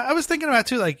 but I was thinking about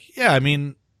too, like, I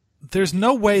mean, there's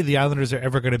no way the Islanders are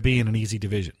ever going to be in an easy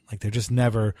division. Like they're just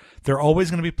never. They're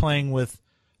always going to be playing with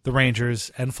the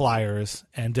Rangers and Flyers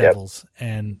and Devils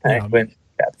and Penguins.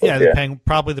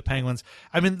 Probably the Penguins.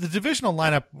 I mean, the divisional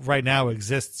lineup right now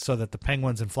exists so that the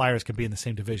Penguins and Flyers can be in the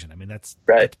same division. I mean, that's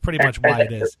pretty much why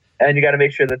it is. And you got to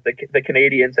make sure that the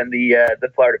Canadians and the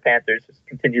Florida Panthers just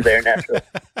continue their natural.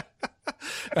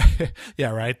 Yeah,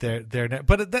 right. But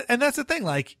that's the thing.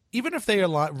 Like, even if they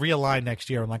realign next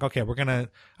year, I'm like, okay, we're gonna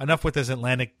enough with this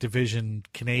Atlantic Division,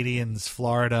 Canadians,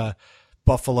 Florida,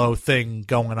 Buffalo thing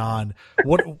going on.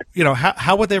 What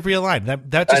how would they realign?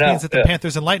 That just means that the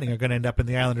Panthers and Lightning are going to end up in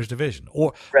the Islanders division,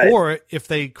 or if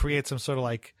they create some sort of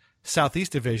like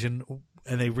Southeast division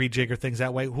and they rejigger things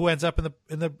that way, who ends up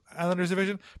in the Islanders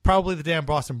division? Probably the damn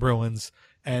Boston Bruins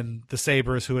and the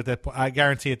Sabres, who I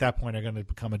guarantee at that point are going to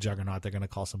become a juggernaut. They're going to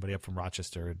call somebody up from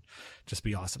Rochester and just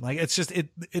be awesome. Like it's just it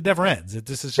never ends.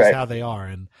 This is just how they are,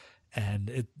 and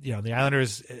it, the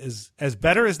Islanders is as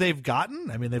better as they've gotten.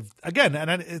 I mean,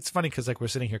 it's funny because like we're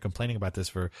sitting here complaining about this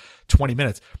for 20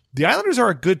 minutes. The Islanders are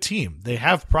a good team. They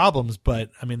have problems,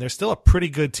 but I mean, they're still a pretty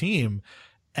good team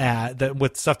that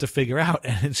with stuff to figure out.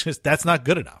 And it's just, that's not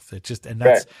good enough. It's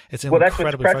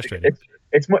incredibly frustrating.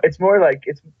 It's more like,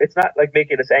 it's not like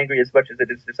making us angry as much as it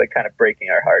is just like kind of breaking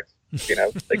our hearts.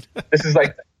 Like this is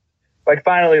like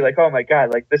finally, like, oh my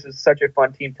God, like this is such a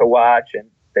fun team to watch. And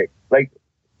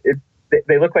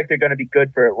they look like they're going to be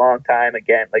good for a long time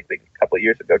again, like a couple of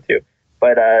years ago too.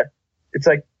 But it's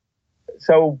like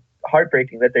so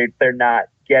heartbreaking that they're not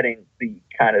getting the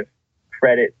kind of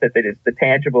credit that the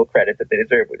tangible credit that they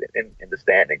deserve in the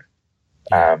standings.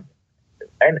 And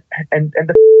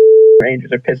the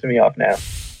Rangers are pissing me off now.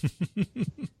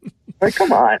 Like,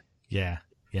 come on. Yeah,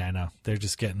 I know. They're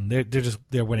just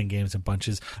they're winning games in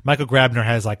bunches. Michael Grabner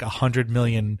has like 100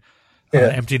 million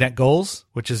empty net goals,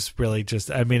 which is really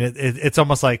just, I mean, it's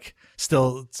almost like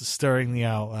still stirring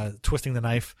twisting the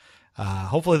knife.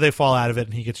 Hopefully they fall out of it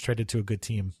and he gets traded to a good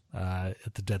team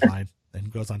at the deadline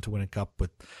and goes on to win a cup.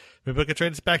 But maybe we could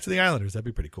trade us back to the Islanders. That'd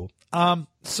be pretty cool.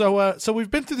 So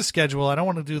we've been through the schedule. I don't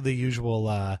want to do the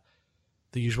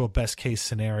usual best case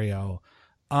scenario.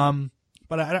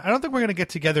 But I don't think we're going to get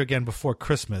together again before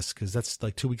Christmas because that's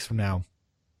like 2 weeks from now.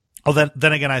 Oh,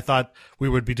 then again, I thought we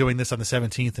would be doing this on the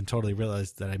 17th and totally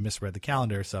realized that I misread the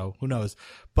calendar. So who knows?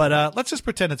 But let's just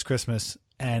pretend it's Christmas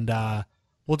and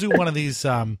we'll do one of these.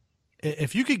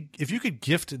 If you could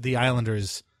gift the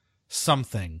Islanders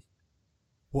something,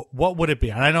 what would it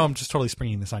be? And I know I'm just totally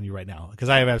springing this on you right now because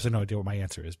I have absolutely no idea what my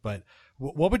answer is. But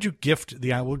what would you gift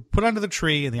would put under the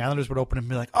tree and the Islanders would open it and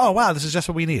be like, oh wow, this is just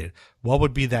what we needed. What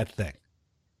would be that thing?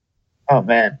 Oh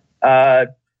man,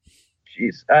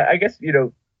 jeez, I guess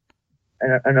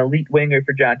an elite winger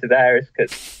for John Tavares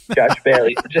because Josh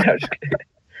Bailey.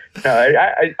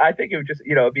 No, I think it would just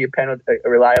it'd be a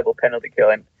reliable penalty kill,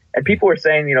 and people were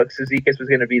saying Cizikas was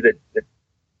going to be the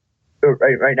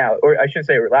right now, or I shouldn't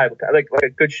say reliable, like a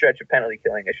good stretch of penalty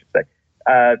killing, I should say.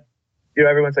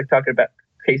 Everyone's like talking about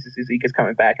Casey Cizikas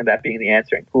coming back and that being the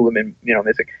answer, and Kuhlman,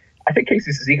 missing. I think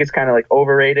Casey Cizikas kind of like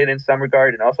overrated in some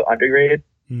regard and also underrated.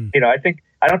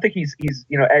 I don't think he's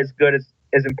as good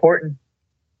as important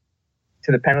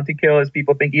to the penalty kill as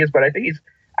people think he is, but I think he's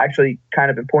actually kind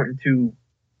of important to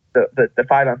the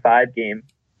 5-on-5 game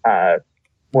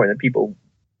more than people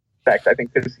expect. I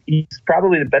think because he's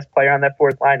probably the best player on that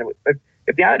fourth line.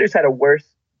 If the Islanders had a worse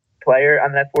player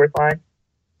on that fourth line,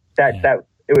 that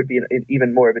it would be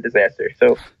even more of a disaster.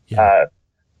 So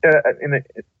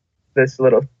this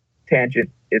little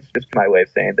tangent, it's just my way of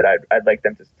saying that I'd like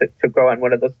them to go on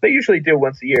one of those. They usually do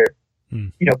once a year,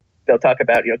 they'll talk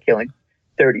about killing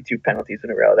 32 penalties in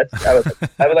a row.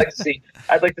 I'd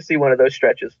like to see one of those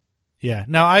stretches. Yeah,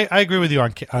 no, I agree with you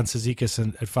on Cizikas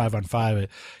at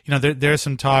 5-on-5. There's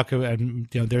some talk and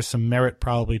there's some merit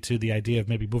probably to the idea of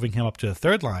maybe moving him up to the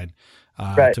third line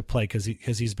to play because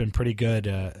he's been pretty good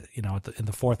in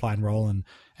the fourth line role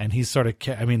and he's sort of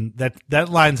that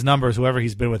line's numbers, whoever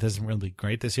he's been with, isn't really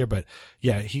great this year, but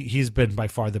yeah, he's been by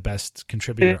far the best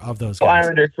contributor of those guys.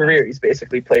 Islander career, he's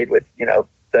basically played with the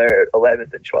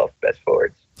 11th and 12th best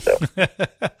forwards. So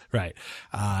right,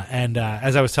 and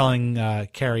as I was telling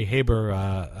Carrie Haber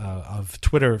of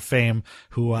Twitter fame,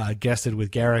 who guested with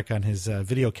Garrick on his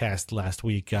video cast last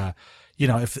week,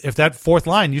 if that fourth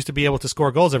line used to be able to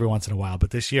score goals every once in a while,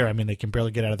 but this year, they can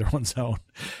barely get out of their own zone,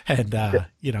 and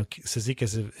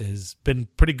Cizikas has been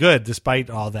pretty good despite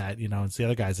all that. It's the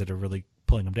other guys that are really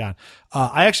pulling them down.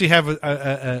 I actually have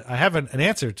an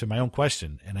answer to my own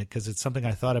question, and because it's something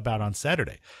I thought about on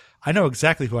Saturday. I know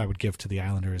exactly who I would give to the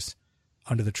Islanders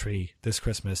under the tree this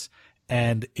Christmas,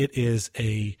 and it is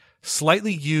a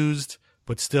slightly used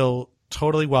but still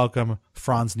totally welcome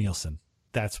Franz Nielsen.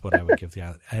 That's what I would give the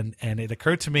Islanders. And it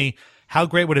occurred to me, how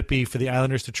great would it be for the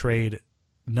Islanders to trade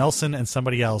Nelson and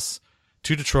somebody else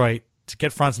to Detroit to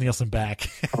get Franz Nielsen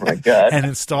back oh my God. and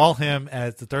install him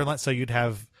as the third line. So you'd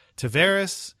have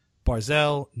Tavares,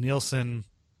 Barzal, Nielsen,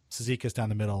 Cizikas down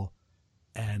the middle,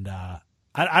 and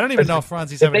I don't even know if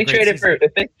Franz. If they traded for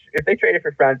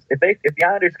Franz, if the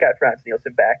Islanders got Franz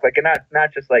Nielsen back, and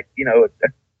not just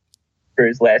for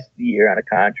his last year on a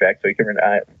contract, so he can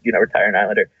retire an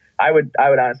Islander. I would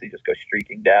honestly just go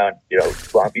streaking down,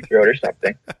 Swampy Throat or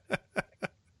something.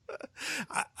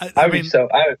 It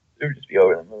would just be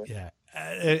over the moon. Yeah,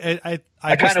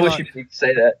 I kind of wish you could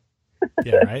say that.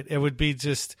 Yeah, right. It would be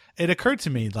just. It occurred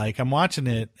to me, I'm watching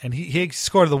it, and he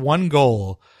scored the one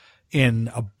goal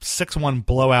in a 6-1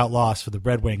 blowout loss for the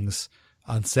Red Wings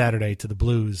on Saturday to the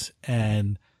Blues,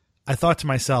 and I thought to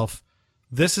myself,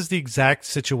 this is the exact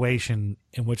situation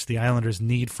in which the Islanders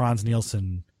need Franz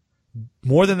Nielsen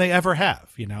more than they ever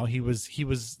have. He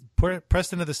was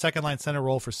pressed into the second line center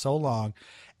role for so long,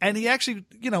 and he actually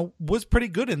was pretty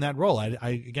good in that role. I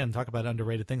again talk about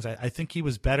underrated things. I think he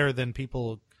was better than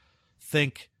people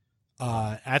think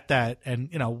at that, and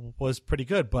was pretty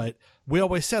good. But we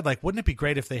always said, wouldn't it be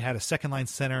great if they had a second line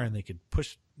center and they could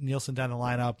push Nielsen down the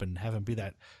lineup and have him be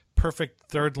that perfect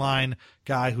third line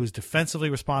guy who's defensively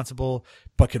responsible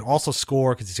but can also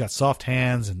score because he's got soft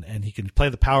hands and he can play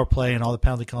the power play and all the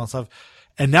penalty kill and stuff.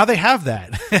 And now they have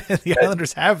that. The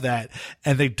Islanders have that,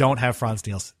 and they don't have Franz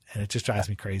Nielsen, and it just drives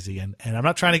me crazy. And I'm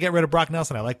not trying to get rid of Brock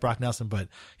Nelson. I like Brock Nelson, but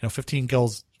 15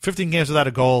 games without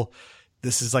a goal.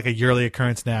 This is like a yearly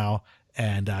occurrence now,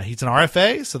 and he's an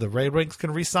RFA, so the Red Wings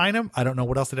can re-sign him. I don't know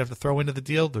what else they'd have to throw into the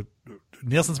deal.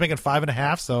 Nielsen's making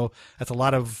 5.5, so that's a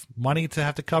lot of money to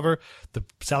have to cover. The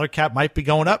salary cap might be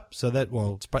going up, so that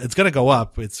it's going to go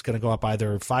up. It's going to go up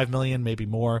either $5 million, maybe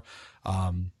more.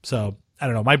 So I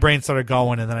don't know. My brain started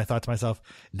going, and then I thought to myself,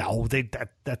 no,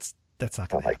 that's not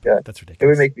going to happen. God. That's ridiculous. It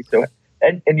would make me so.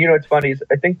 And what's funny is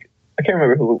I can't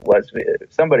remember who it was.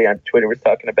 Somebody on Twitter was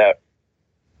talking about.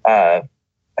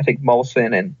 I think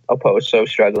Molson and Oposo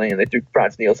struggling, and they threw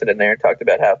Franz Nielsen in there and talked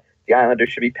about how the Islanders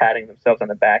should be patting themselves on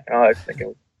the back. And all I was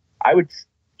thinking, I would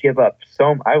give up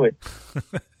I would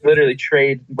literally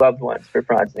trade loved ones for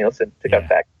Franz Nielsen to come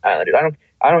back to the Islanders.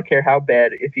 I don't care how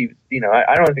bad, if he's,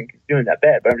 I don't think he's doing that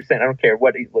bad, but I'm just saying I don't care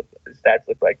what his stats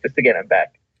look like, just to get him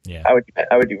back. Yeah,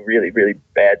 I would do really, really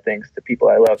bad things to people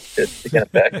I love to get him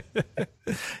back.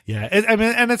 Yeah,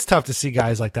 and it's tough to see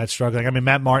guys like that struggling.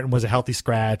 Matt Martin was a healthy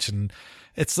scratch, and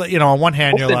it's on one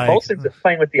hand you're like Molson's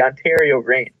playing with the Ontario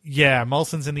Reign. Yeah,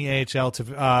 Molson's in the AHL.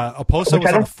 Oposo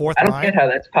was on the fourth line. I don't get how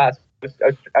that's possible.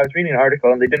 I was reading an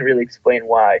article and they didn't really explain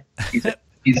why he's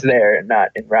there and not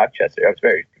in Rochester. I was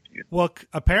very confused. Well,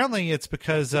 apparently it's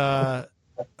because of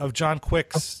John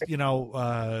Quick's.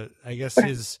 I guess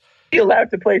his. He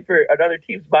allowed to play for another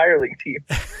team's minor league team.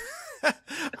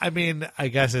 I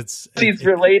guess he's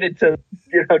related to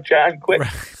John Quick.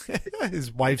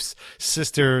 His wife's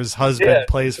sister's husband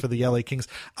plays for the LA Kings.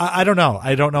 I don't know.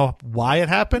 I don't know why it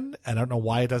happened. I don't know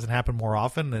why it doesn't happen more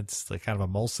often. It's like kind of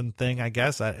a Molson thing, I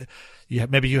guess.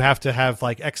 Maybe you have to have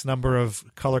like X number of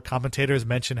color commentators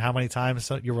mention how many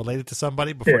times you're related to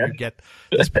somebody before you get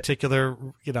this particular,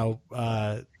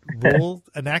 rule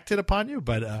enacted upon you.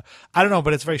 But I don't know.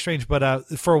 But it's very strange. But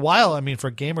for a while, for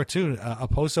a game or two,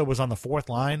 Oposo was on the fourth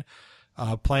line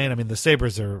playing. The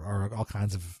Sabres are all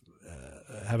kinds of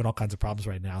having all kinds of problems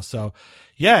right now. So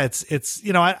yeah, it's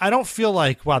I don't feel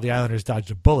like the Islanders dodged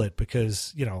a bullet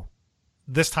because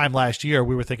this time last year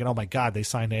we were thinking, oh my God, they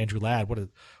signed Andrew Ladd. What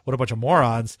a bunch of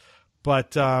morons.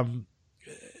 but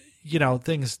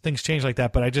things change like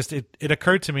that. But it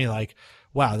occurred to me like,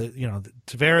 wow,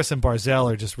 Tavares and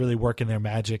Barzal are just really working their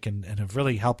magic and have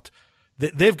really helped.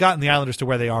 They've gotten the Islanders to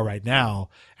where they are right now,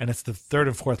 and it's the third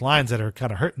and fourth lines that are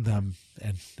kind of hurting them.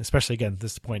 And especially again, at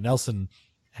this point, Nelson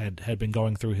had been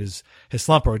going through his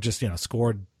slump, or just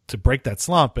scored to break that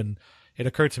slump. And it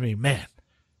occurred to me, man,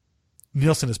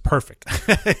 Nielsen is perfect.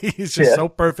 He's just so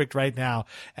perfect right now,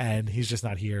 and he's just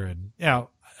not here. And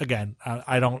again,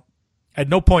 I don't. At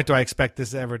no point do I expect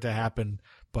this ever to happen,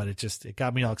 but it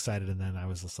got me all excited, and then I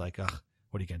was just like, "Ugh,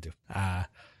 what are you gonna do?"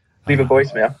 Leave a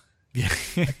voicemail. Yeah,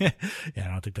 I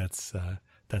don't think that's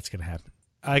gonna happen.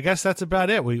 I guess that's about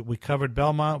it. We covered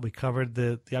Belmont. We covered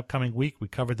the upcoming week. We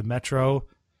covered the Metro.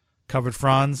 Covered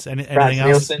Franz. Anything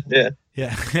else? Nielsen,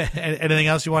 yeah. Anything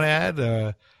else you want to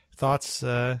add? Thoughts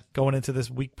going into this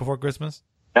week before Christmas?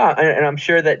 No, and I'm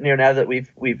sure that now that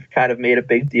we've kind of made a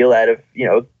big deal out of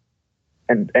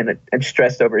and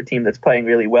stressed over a team that's playing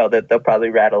really well, that they'll probably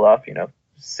rattle off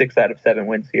 6 out of 7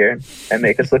 wins here and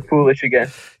make us look foolish again.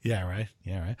 Yeah, right.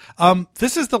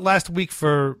 This is the last week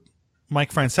for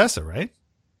Mike Francesa, right?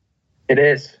 It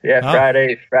is. Yeah, oh.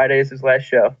 Friday is his last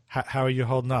show. How are you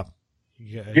holding up?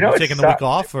 You taking the sucks. week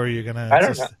off, or are you gonna? I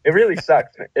don't know. It really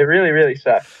sucks. It really, really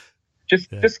sucks.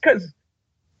 Just because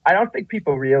I don't think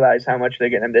people realize how much they're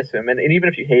gonna miss him, and even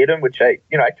if you hate him, which I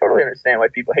totally understand why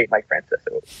people hate Mike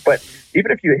Francesa, but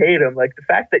even if you hate him, like the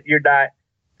fact that you're not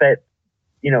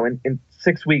in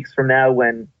 6 weeks from now,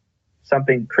 when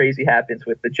something crazy happens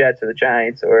with the Jets or the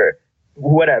Giants or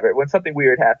whatever, when something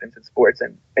weird happens in sports,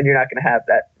 and you're not going to have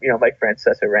that Mike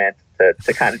Francesa rant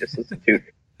to kind of just listen to,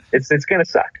 it's going to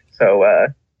suck. So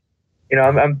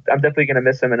I'm definitely going to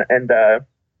miss him, and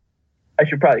I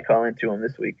should probably call into him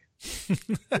this week.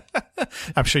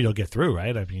 I'm sure you'll get through,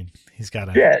 right? I mean, he's got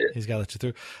to let you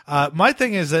through. My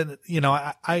thing is that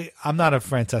I'm not a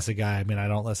Francesa guy. I mean, I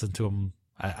don't listen to him.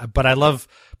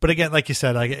 But again, like you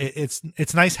said, like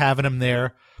it's nice having him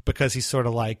there, because he's sort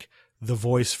of like the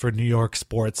voice for New York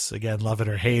sports. Again, love it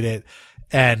or hate it.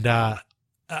 And,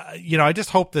 I just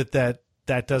hope that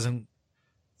doesn't,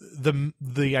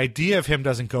 the idea of him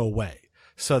doesn't go away,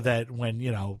 so that when,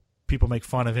 people make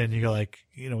fun of him, you go like,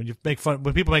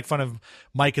 when people make fun of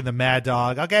Mike and the Mad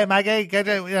Dog, okay, Mike,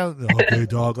 okay,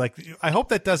 dog. Like, I hope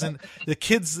that doesn't, the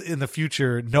kids in the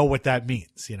future know what that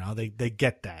means. They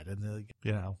get that. And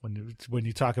when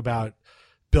you talk about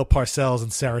Bill Parcells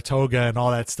and Saratoga and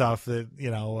all that stuff, that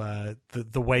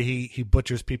the way he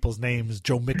butchers people's names,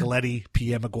 Joe Micheletti,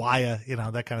 Pierre Maguire,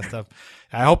 that kind of stuff.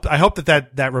 I hope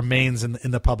that remains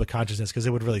in the public consciousness, because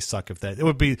it would really suck if it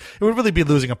would really be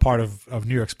losing a part of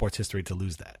New York sports history to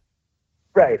lose that.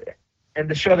 Right, and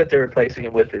the show that they're replacing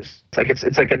it with is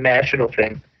it's like a national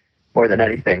thing more than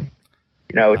anything.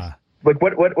 It's like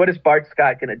what is Bart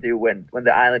Scott going to do when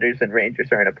the Islanders and Rangers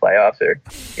are in a playoffs, or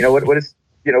what is.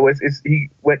 Is he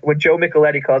when Joe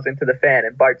Micheletti calls into the fan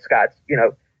and Bart Scott's,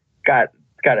 got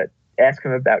to ask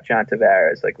him about John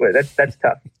Tavares. Like, well, that's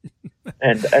tough.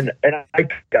 and I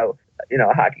go,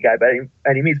 a hockey guy by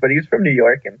any means, but he was from New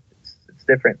York, and it's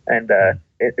different. And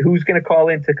who's going to call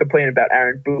in to complain about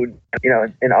Aaron Boone,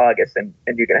 in August, and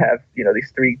you're going to have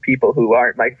these 3 people who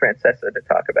aren't Mike Francesa to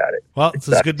talk about it. Well, this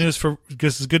is good news for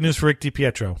Rick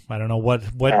DiPietro. I don't know when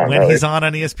he's on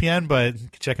ESPN, but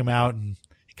check him out, and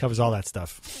covers all that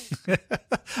stuff.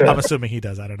 I'm assuming he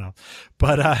does. I don't know.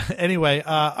 But anyway,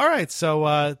 all right.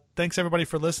 So thanks, everybody,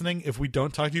 for listening. If we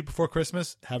don't talk to you before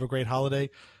Christmas, have a great holiday.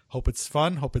 Hope it's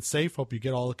fun. Hope it's safe. Hope you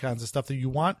get all the kinds of stuff that you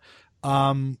want.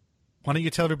 Why don't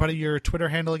you tell everybody your Twitter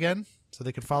handle again so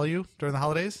they can follow you during the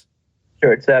holidays?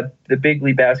 Sure. It's the Big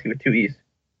Lebowski with 2 E's.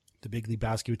 The Big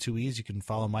Lebowski with 2 E's. You can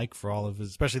follow Mike for all of his,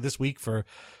 especially this week, for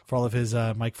all of his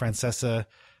Mike Francesa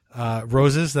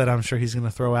roses that I'm sure he's going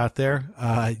to throw out there.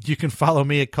 You can follow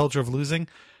me at Culture of Losing.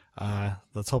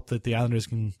 Let's hope that the Islanders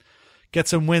can get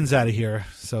some wins out of here,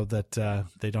 so that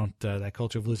they don't that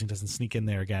culture of losing doesn't sneak in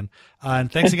there again.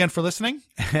 And thanks again for listening,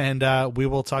 and we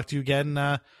will talk to you again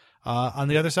on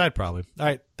the other side probably. All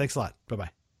right, thanks a lot.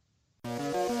 Bye-bye.